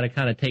 you got to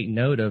kind of take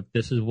note of,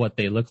 this is what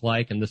they look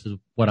like, and this is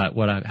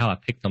how I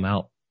picked them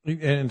out.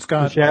 And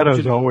Scott, the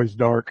shadow's always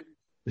dark.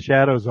 The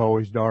shadow's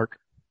always dark.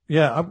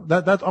 Yeah,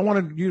 I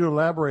wanted you to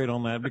elaborate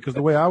on that, because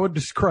the way I would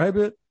describe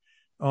it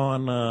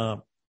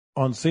on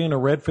seeing a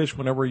redfish,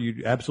 whenever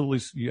you actually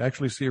see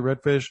a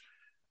redfish,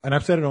 and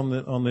I've said it on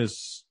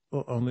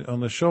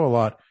the show a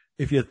lot.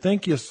 If you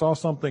think you saw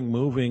something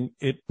moving,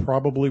 it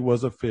probably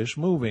was a fish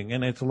moving,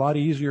 and it's a lot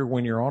easier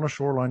when you're on a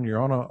shoreline,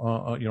 you're on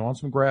on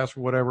some grass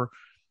or whatever,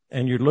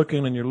 and you're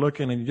looking and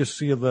you just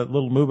see that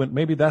little movement.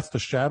 Maybe that's the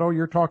shadow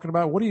you're talking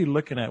about. What are you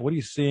looking at? What are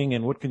you seeing,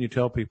 and what can you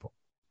tell people?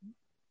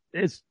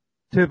 It's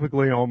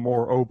typically on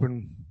more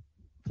open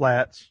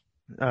flats.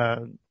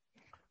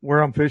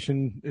 Where I'm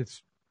fishing,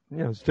 it's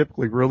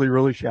typically really,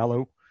 really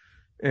shallow,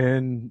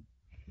 and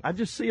I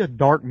just see a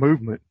dark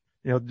movement.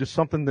 Just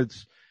something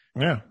that's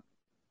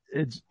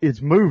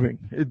it's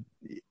moving.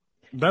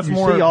 That's you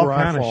more see all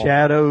kind of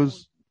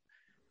shadows.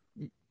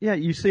 Yeah,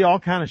 you see all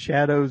kind of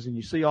shadows, and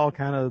you see all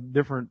kind of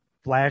different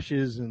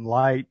flashes and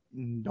light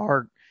and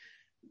dark.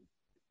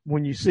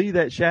 When you see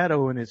that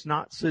shadow and it's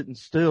not sitting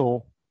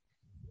still,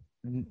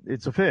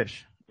 it's a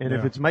fish. And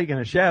if it's making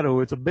a shadow,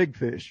 it's a big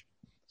fish.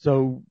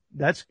 So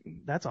that's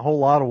a whole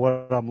lot of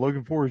what I'm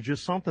looking for, is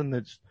just something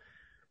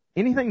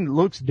anything that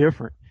looks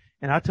different.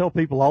 And I tell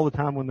people all the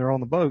time when they're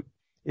on the boat,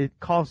 it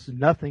costs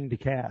nothing to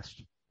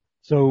cast.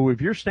 So if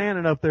you're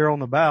standing up there on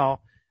the bow,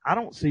 I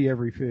don't see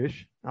every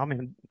fish. I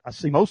mean, I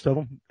see most of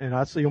them, and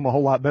I see them a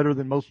whole lot better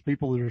than most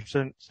people that are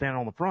standing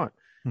on the front.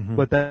 Mm-hmm.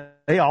 But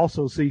they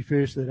also see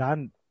fish that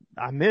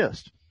I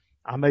missed.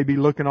 I may be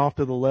looking off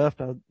to the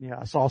left.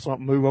 I saw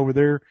something move over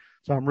there,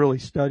 so I'm really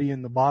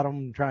studying the bottom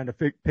and trying to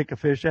pick a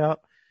fish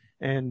out.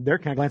 And they're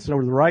kind of glancing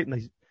over to the right,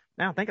 and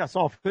now I think I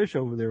saw a fish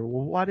over there.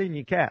 Well, why didn't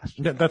you cast?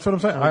 Yeah, that's what I'm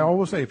saying. I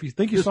always say, if you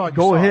think you saw it,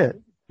 go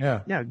ahead.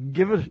 Yeah. Yeah.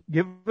 Give it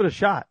a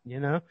shot.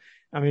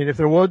 I mean, if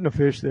there wasn't a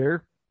fish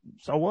there,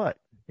 so what?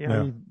 It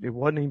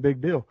wasn't any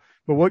big deal.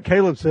 But what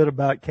Caleb said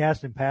about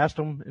casting past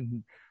them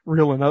and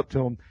reeling up to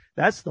them,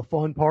 that's the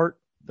fun part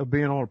of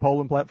being on a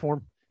polling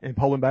platform and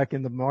polling back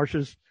in the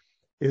marshes,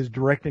 is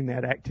directing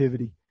that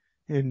activity.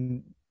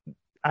 And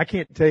I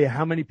can't tell you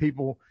how many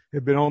people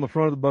have been on the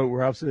front of the boat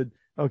where I've said,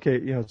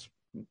 okay,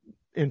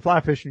 in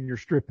fly fishing, you're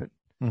stripping.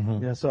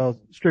 Mm-hmm. Yeah. So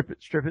strip it,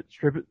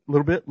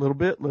 little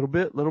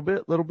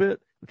bit.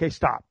 Okay.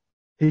 Stop.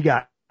 He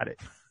got it.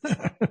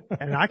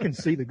 And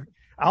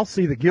I'll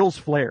see the gills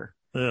flare.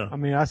 Yeah. I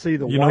mean, I see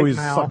the white he's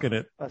mouth. Sucking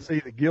it. I see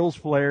the gills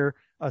flare.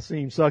 I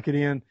see him suck it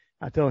in.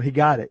 I tell him he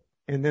got it.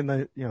 And then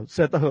they,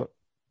 set the hook.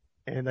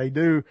 And they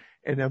do.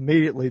 And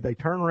immediately they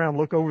turn around,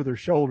 look over their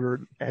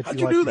shoulder at How'd you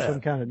you like do you're that?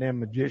 some kind of damn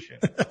magician.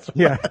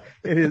 Yeah.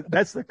 It is.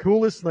 That's the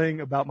coolest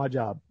thing about my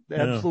job. The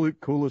absolute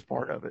coolest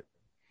part of it.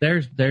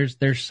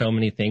 There's so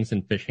many things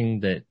in fishing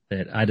that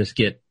I just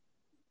get,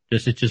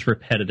 it's just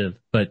repetitive.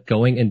 But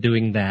going and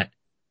doing that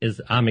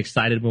I'm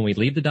excited when we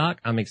leave the dock.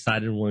 I'm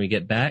excited when we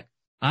get back.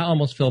 I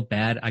almost feel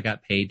bad I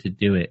got paid to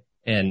do it.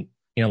 And,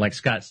 like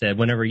Scott said,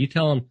 whenever you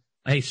tell them,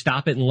 hey,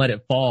 stop it and let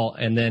it fall,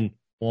 and then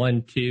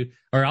 1, 2,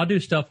 or I'll do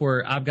stuff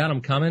where I've got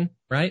them coming,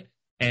 right?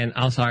 And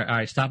I'll say, all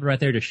right, stop it right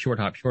there, just short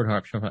hop.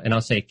 And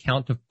I'll say,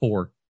 count to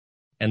 4.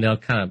 And they'll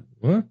kind of,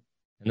 huh?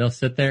 And they'll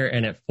sit there,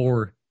 and at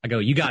 4, I go,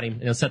 you got him.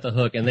 And they'll set the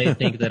hook, and they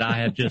think that I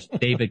have just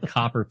David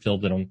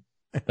Copperfielded them.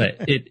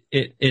 But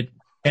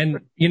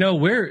and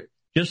we're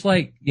just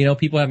like,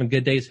 people having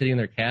good days hitting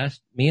their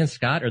cast. Me and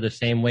Scott are the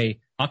same way.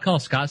 I'll call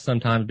Scott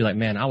sometimes and be like,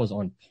 man, I was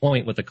on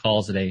point with the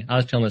calls today. I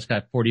was telling this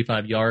guy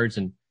 45 yards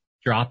and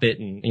drop it,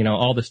 and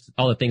all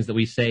the things that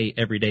we say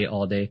every day,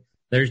 all day.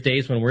 There's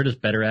days when we're just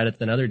better at it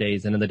than other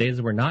days, and in the days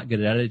that we're not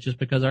good at it, it's just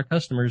because our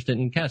customers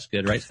didn't cast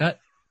good, right, Scott?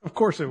 Of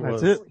course it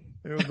was. That's it.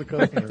 It was the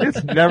customer.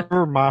 It's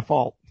never my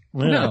fault.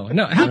 Yeah.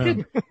 No. How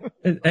could?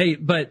 Hey,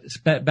 but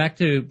back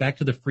to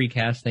the free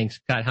cast thing,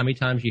 Scott. How many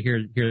times you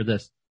hear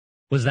this?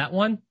 Was that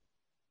one?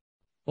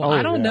 Well,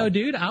 I don't know,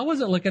 dude. I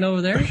wasn't looking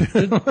over there.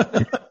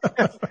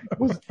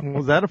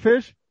 Was that a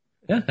fish?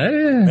 Yeah,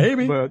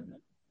 maybe. But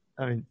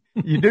I mean,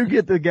 you do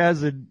get the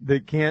guys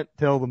that can't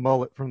tell the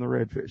mullet from the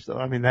redfish, though.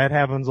 I mean, that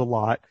happens a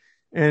lot,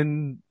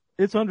 and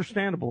it's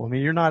understandable. I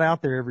mean, you're not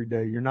out there every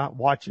day. You're not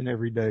watching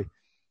every day.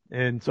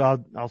 And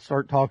so I'll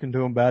start talking to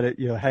them about it.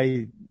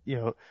 Hey,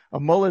 a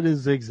mullet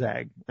is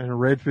zigzag, and a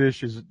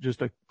redfish is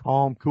just a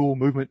calm, cool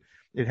movement.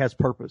 It has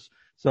purpose.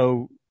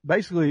 So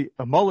basically,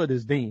 a mullet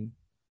is Dean,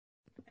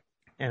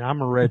 and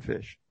I'm a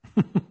redfish.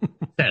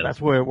 That's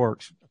the way it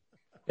works.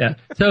 Yeah.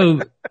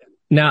 So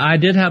now I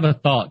did have a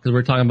thought, because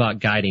we're talking about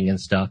guiding and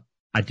stuff.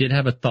 I did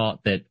have a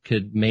thought that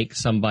could make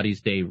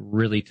somebody's day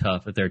really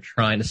tough if they're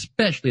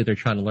especially if they're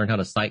trying to learn how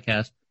to sight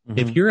cast. Mm-hmm.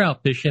 If you're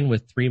out fishing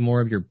with 3 more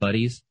of your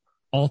buddies,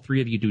 all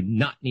 3 of you do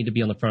not need to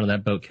be on the front of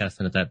that boat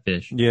casting at that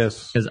fish.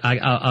 Yes. Because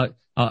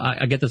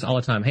I get this all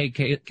the time. Hey,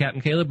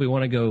 Captain Caleb, we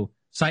want to go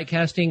sight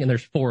casting and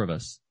there's 4 of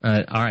us.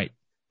 All right.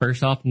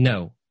 First off,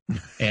 no.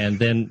 And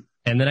then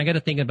I got to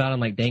think about it. I'm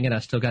like, dang it, I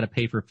still got to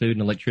pay for food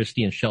and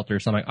electricity and shelter.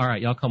 So I'm like, all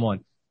right, y'all come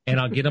on. And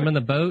I'll get them in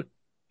the boat.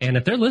 And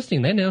if they're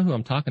listening, they know who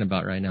I'm talking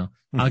about right now.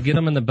 I'll get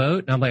them in the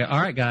boat. And I'm like, all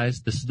right,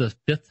 guys, this is the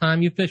 5th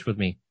time you fish with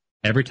me.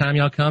 Every time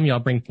y'all come, y'all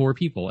bring 4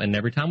 people. And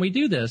every time we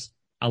do this,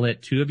 I'll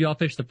let 2 of y'all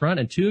fish the front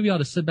and 2 of y'all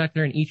to sit back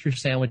there and eat your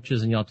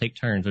sandwiches and y'all take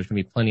turns. There's going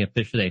to be plenty of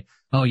fish today.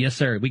 Oh, yes,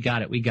 sir. We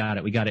got it.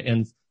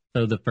 And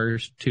so the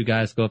first 2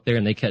 guys go up there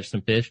and they catch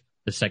some fish.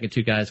 The second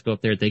 2 guys go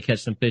up there, they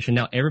catch some fish. And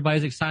now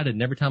everybody's excited.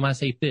 And every time I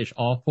say fish,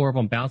 all 4 of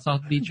them bounce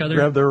off of each other.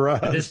 Grab their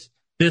rods.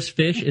 This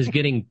fish is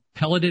getting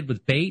pelleted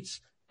with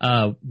baits.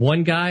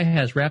 One guy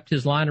has wrapped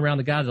his line around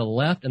the guy to the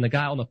left, and the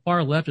guy on the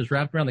far left is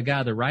wrapped around the guy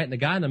to the right, and the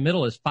guy in the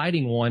middle is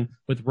fighting one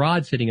with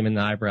rods hitting him in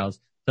the eyebrows.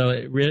 So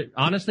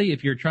honestly,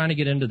 if you're trying to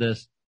get into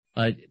this,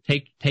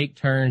 take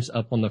turns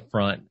up on the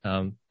front.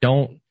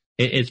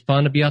 It's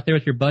fun to be out there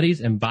with your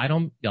buddies and bite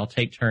them. Y'all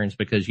take turns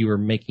because you are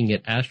making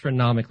it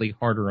astronomically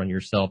harder on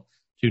yourself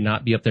to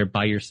not be up there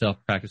by yourself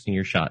practicing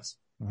your shots.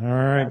 All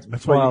right.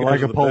 That's why I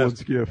like a Poland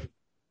skiff.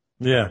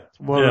 Yeah.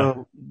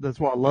 That's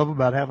what I love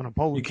about having a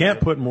Poland. You can't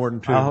put more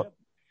than 2.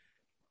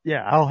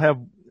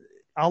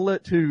 I'll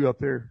let 2 up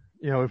there.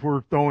 You know, if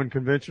we're throwing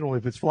conventional,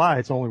 if it's fly,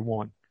 it's only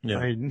 1. Yeah.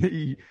 I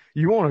mean,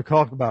 you want to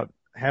talk about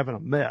having a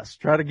mess.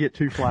 Try to get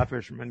 2 fly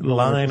fishermen.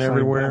 Line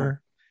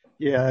everywhere.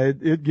 Yeah,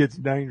 it gets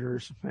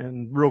dangerous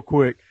and real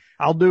quick.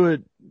 I'll do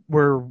it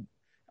where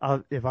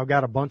if I've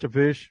got a bunch of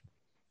fish,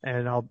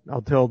 and I'll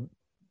tell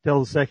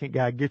the second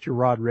guy, get your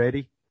rod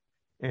ready.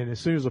 And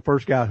as soon as the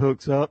first guy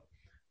hooks up,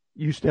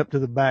 you step to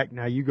the back.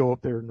 Now you go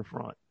up there in the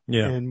front.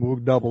 Yeah. And we'll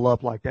double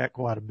up like that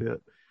quite a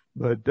bit.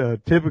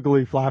 But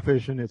typically fly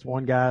fishing, it's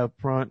one guy up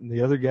front and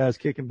the other guy's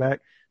kicking back.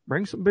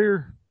 Bring some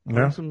beer,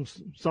 bring some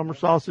summer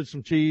sausage,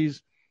 some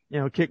cheese,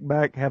 kick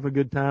back, have a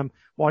good time,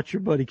 watch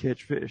your buddy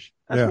catch fish.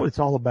 That's what it's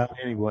all about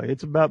anyway.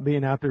 It's about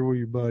being out there with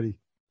your buddy.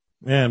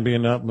 Yeah, and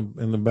being out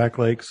in the back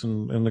lakes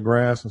and in the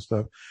grass and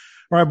stuff.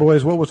 All right,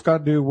 boys, what would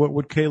Scott do? What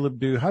would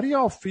Caleb do? How do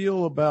y'all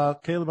feel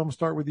about, Caleb, I'm going to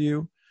start with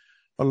you.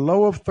 A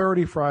low of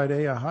 30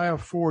 Friday, a high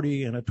of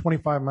 40, and a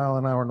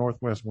 25-mile-an-hour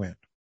northwest wind.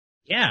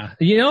 Yeah,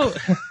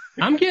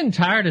 I'm getting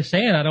tired of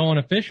saying I don't want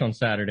to fish on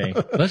Saturday.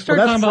 Let's start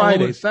talking about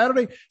Friday.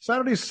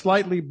 Saturday's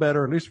slightly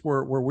better, at least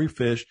where we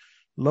fish.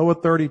 Low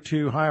of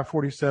 32, high of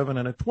 47,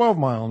 and a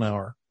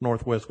 12-mile-an-hour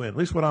northwest wind. At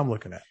least what I'm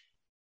looking at.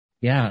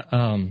 Yeah.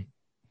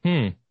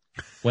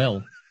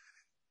 Well,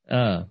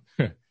 now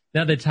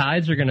the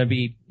tides are going to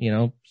be,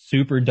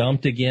 super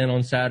dumped again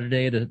on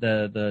Saturday.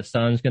 The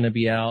sun's going to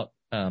be out.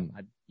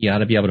 You ought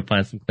to be able to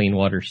find some clean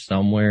water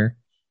somewhere.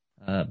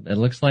 It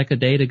looks like a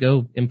day to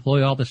go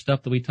employ all the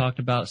stuff that we talked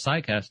about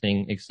sight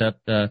casting,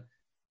 except,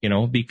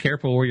 be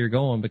careful where you're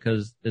going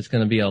because it's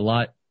going to be a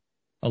lot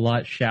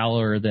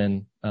shallower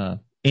than,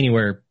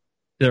 anywhere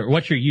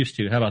what you're used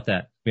to. How about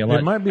that?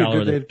 It might be a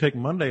good day to take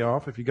Monday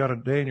off if you got a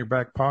day in your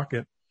back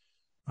pocket.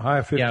 A high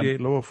of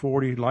 58, low of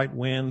 40, light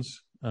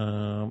winds,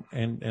 and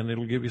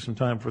it'll give you some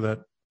time for that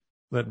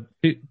water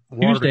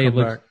Tuesday to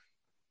come back.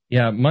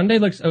 Yeah, Monday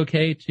looks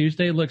okay.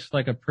 Tuesday looks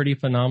like a pretty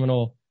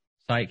phenomenal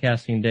sight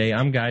casting day.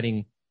 I'm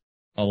guiding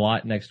a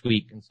lot next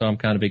week, and so I'm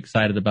kind of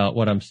excited about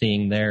what I'm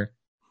seeing there.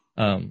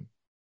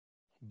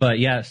 But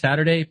yeah,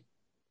 Saturday,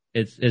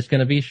 it's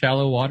going to be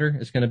shallow water.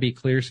 It's going to be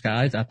clear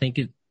skies. I think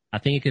it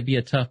could be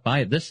a tough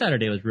bite. This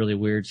Saturday was really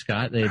weird,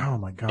 Scott. Oh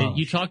my God!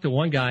 You talked to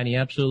one guy and he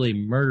absolutely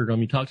murdered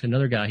him. You talked to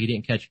another guy, he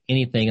didn't catch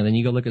anything, and then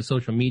you go look at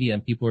social media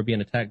and people are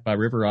being attacked by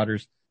river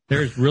otters.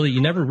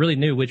 You never really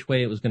knew which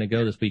way it was going to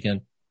go this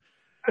weekend.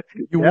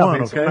 You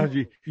won,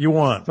 okay? You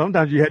won.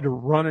 Sometimes you had to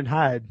run and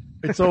hide.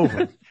 It's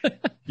over.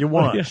 You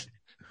won. Now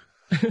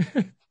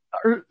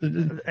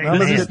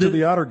let's get to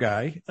the otter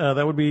guy.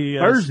 That would be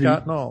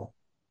Scott Knoll.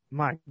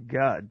 My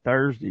God,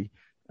 Thursday.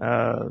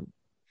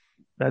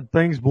 That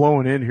thing's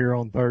blowing in here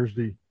on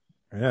Thursday.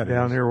 Yeah,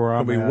 down here where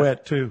I'm at. It'll be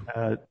wet too.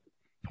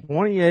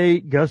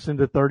 28, gusting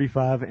to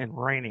 35 and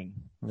raining.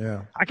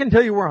 Yeah. I can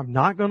tell you where I'm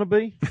not going to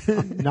be.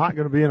 I'm not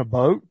going to be in a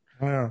boat.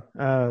 Yeah.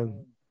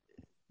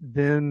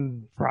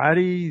 Then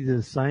Friday,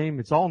 the same.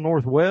 It's all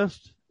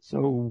northwest.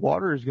 So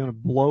water is going to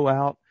blow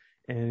out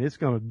and it's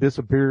going to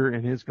disappear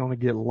and it's going to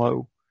get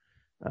low.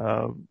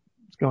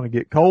 It's going to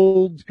get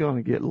cold. It's going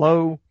to get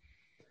low.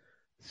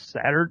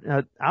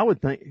 Saturday, I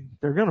would think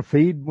they're going to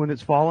feed when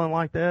it's falling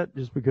like that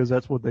just because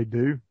that's what they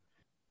do.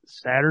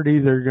 Saturday,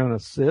 they're going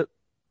to sit.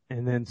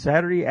 And then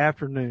Saturday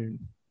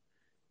afternoon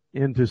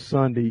into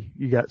Sunday,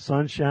 you got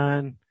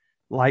sunshine,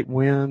 light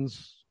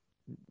winds,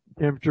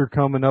 temperature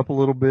coming up a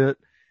little bit.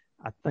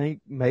 I think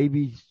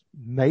maybe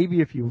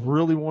if you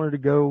really wanted to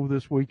go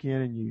this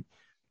weekend and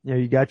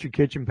you got your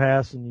kitchen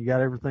pass and you got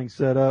everything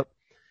set up,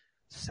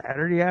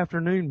 Saturday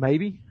afternoon,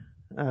 maybe,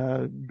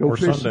 go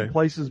fish some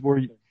places where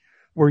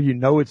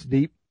it's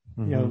deep,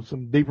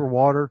 some deeper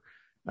water,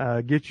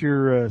 get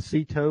your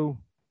CTO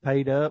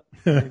paid up,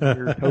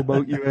 your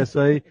Towboat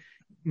USA,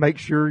 make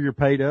sure you're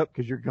paid up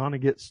because you're going to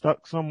get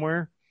stuck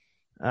somewhere.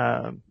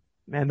 Man,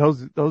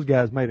 those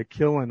guys made a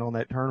killing on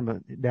that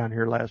tournament down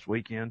here last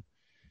weekend.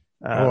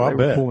 I They were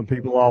bet. pulling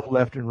people off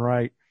left and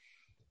right.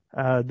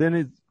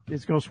 Then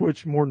it's going to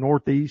switch more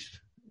northeast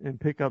and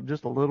pick up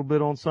just a little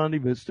bit on Sunday,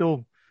 but it's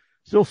still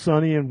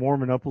sunny and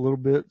warming up a little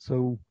bit.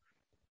 So,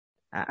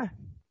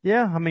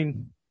 yeah, I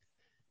mean,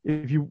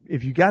 if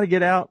you got to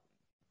get out,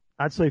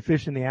 I'd say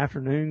fish in the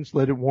afternoons,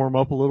 let it warm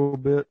up a little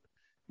bit,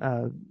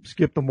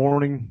 skip the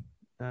morning.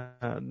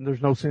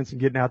 There's no sense in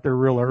getting out there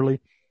real early.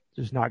 It's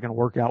just not going to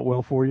work out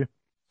well for you.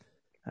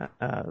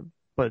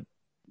 But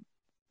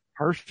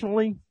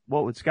personally,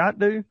 what would Scott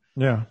do?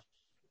 Yeah.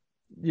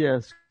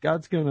 Yes,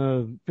 Scott's going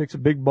to fix a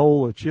big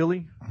bowl of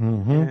chili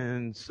Mm-hmm.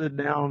 and sit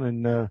down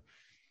and,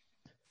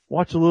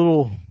 watch a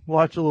little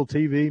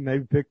TV,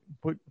 maybe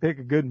pick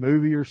a good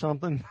movie or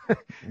something.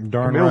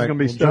 Darn Camille's right. going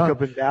to be Well, stuck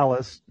up in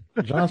Dallas.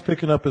 John's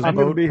picking up his I'm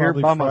boat going to be here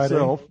probably by Friday.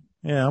 myself.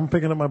 Yeah, I'm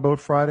picking up my boat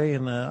Friday,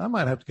 and I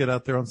might have to get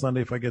out there on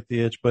Sunday if I get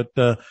the itch. But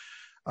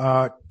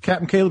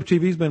Captain Caleb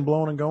TV's been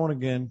blowing and going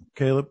again.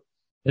 Caleb,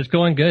 It's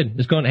going good.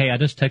 It's going. Hey, I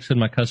just texted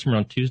my customer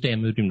on Tuesday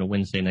and moved him to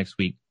Wednesday next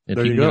week. If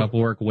There he you can go. get off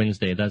work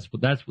Wednesday, that's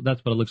what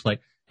it looks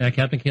like.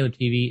 Captain Caleb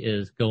TV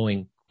is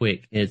going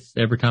quick. It's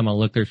every time I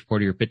look, there's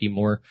 40 or 50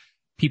 more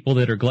people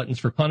that are gluttons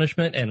for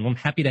punishment, and I'm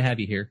happy to have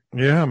you here.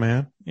 yeah,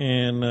 man,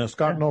 and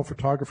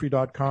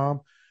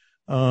ScottNollPhotography.com.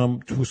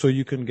 So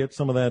you can get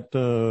some of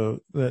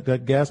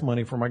that gas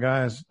money for my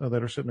guys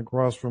that are sitting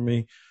across from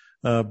me.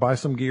 Buy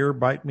some gear,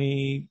 Bite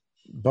Me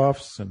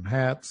buffs and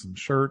hats and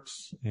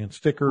shirts and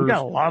stickers. We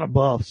got a lot of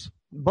buffs.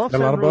 Buffs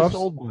Got a lot haven't of really buffs?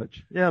 sold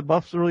much. Yeah,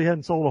 buffs really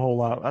hadn't sold a whole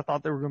lot. I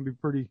thought they were going to be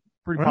pretty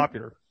Well,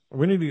 popular.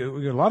 We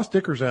got a lot of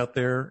stickers out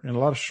there and a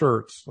lot of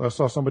shirts. I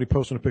saw somebody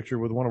posting a picture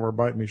with one of our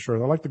Bite Me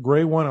shirts. I like the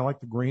gray one. I like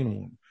the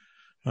green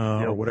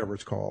one, or whatever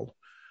it's called,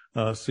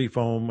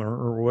 Seafoam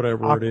or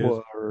whatever it is.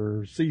 Aqua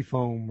or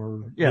Seafoam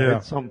or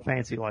it's something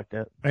fancy like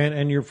that.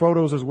 And your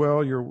photos as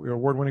well, your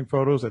award-winning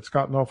photos at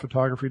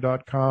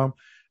ScottNollPhotography.com.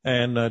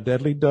 And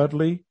Deadly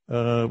Dudley,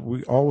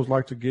 we always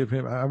like to give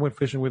him. I went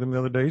fishing with him the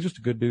other day. He's just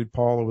a good dude,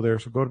 Paul, over there.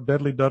 So go to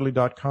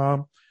DeadlyDudley.com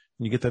and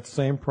you get that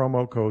same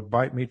promo code,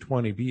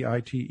 BiteMe20,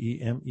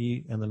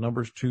 BITEME, and the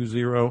number's 20.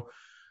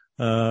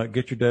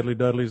 Get your Deadly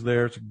Dudleys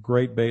there. It's a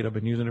great bait. I've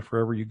been using it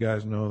forever. You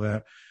guys know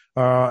that.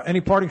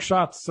 Any parting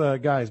shots,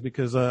 guys?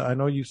 Because I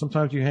know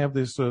sometimes you have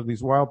these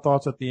wild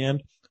thoughts at the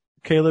end.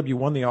 Caleb, you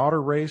won the otter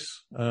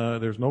race.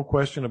 There's no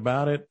question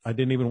about it. I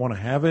didn't even want to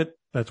have it.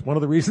 That's one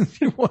of the reasons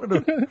you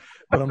wanted to,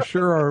 but I'm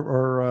sure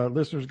our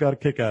listeners got a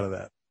kick out of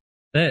that.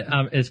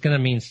 It's going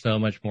to mean so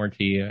much more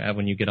to you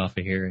when you get off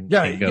of here and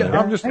go.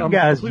 I'm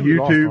guys, completely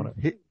lost on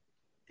YouTube, it.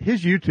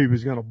 his YouTube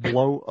is going to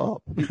blow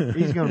up.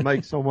 He's going to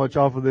make so much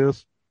off of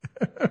this.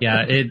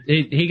 Yeah,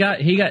 it's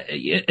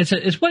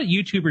what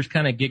YouTubers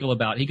kind of giggle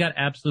about. He got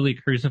absolutely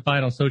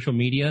crucified on social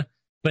media,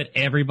 but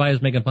everybody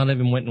was making fun of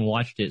him and went and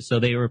watched it. So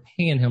they were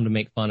paying him to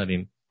make fun of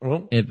him.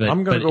 Well,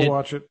 I'm going to go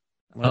watch it.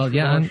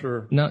 I'm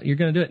sure. No, you're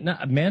going to do it. No,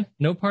 man,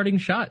 no parting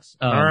shots.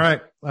 All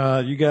right.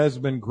 You guys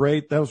have been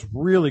great. That was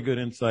really good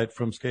insight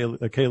from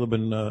Caleb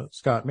and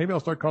Scott. Maybe I'll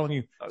start calling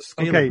you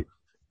Scaleb. Okay.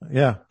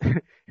 Yeah.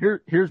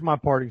 Here's my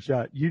parting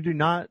shot. You do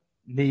not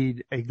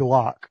need a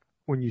Glock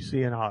when you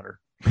see an otter.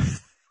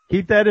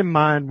 Keep that in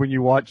mind when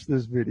you watch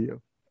this video.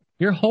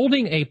 You're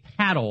holding a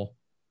paddle,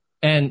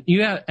 and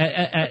you have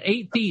at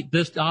 8 feet.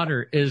 This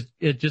otter is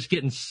just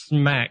getting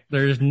smacked.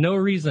 There's no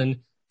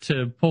reason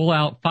to pull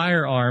out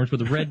firearms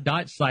with red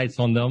dot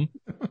sights on them.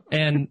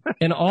 And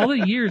in all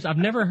the years, I've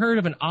never heard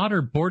of an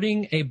otter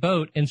boarding a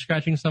boat and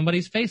scratching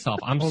somebody's face off.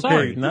 I'm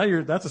sorry.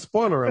 Now that's a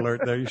spoiler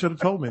alert there. You should have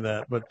told me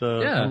that, but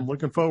Yeah. I'm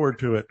looking forward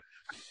to it.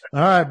 All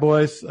right,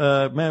 boys.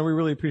 Man, we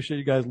really appreciate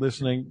you guys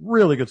listening.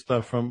 Really good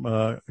stuff from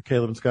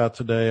Caleb and Scott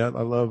today. I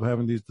love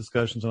having these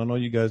discussions, and I know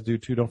you guys do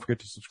too. Don't forget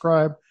to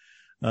subscribe.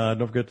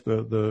 Don't forget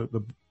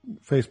the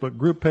Facebook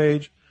group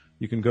page.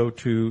 You can go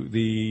to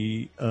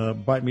the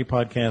Bite Me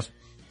Podcast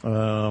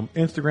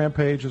Instagram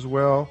page as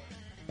well.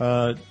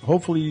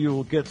 Hopefully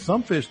you'll get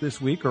some fish this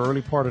week or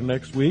early part of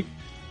next week,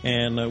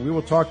 and we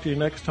will talk to you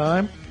next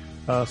time.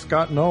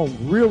 Scott Noll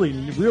really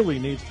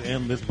needs to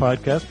end this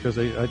podcast because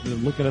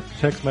I'm looking at the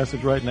text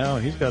message right now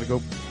and he's got to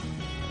go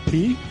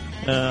pee.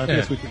 I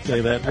guess we could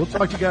say that. We'll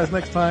talk to you guys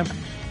next time.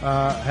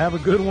 Have a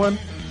good one.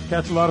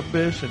 Catch a lot of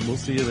fish, and we'll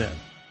see you then.